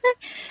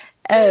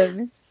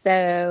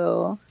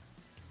 So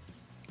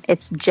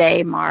it's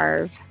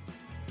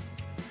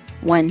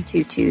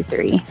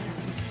jmarv1223.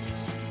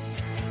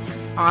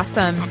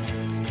 Awesome.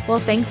 Well,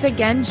 thanks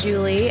again,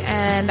 Julie,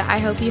 and I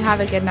hope you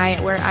have a good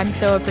night. I'm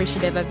so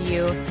appreciative of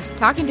you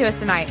talking to us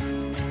tonight.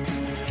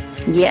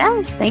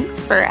 Yes, thanks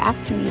for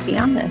asking me to be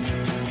on this.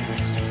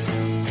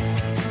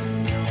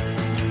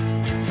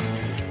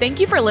 Thank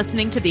you for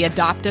listening to the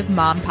Adoptive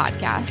Mom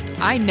Podcast.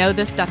 I know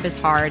this stuff is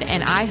hard,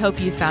 and I hope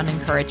you found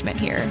encouragement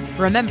here.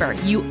 Remember,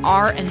 you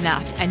are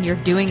enough, and you're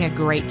doing a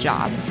great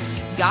job.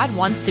 God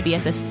wants to be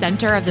at the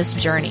center of this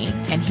journey,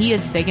 and He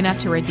is big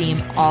enough to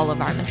redeem all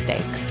of our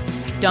mistakes.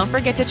 Don't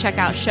forget to check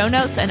out show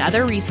notes and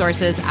other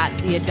resources at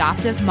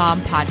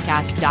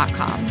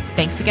theadoptivemompodcast.com.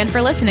 Thanks again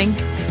for listening.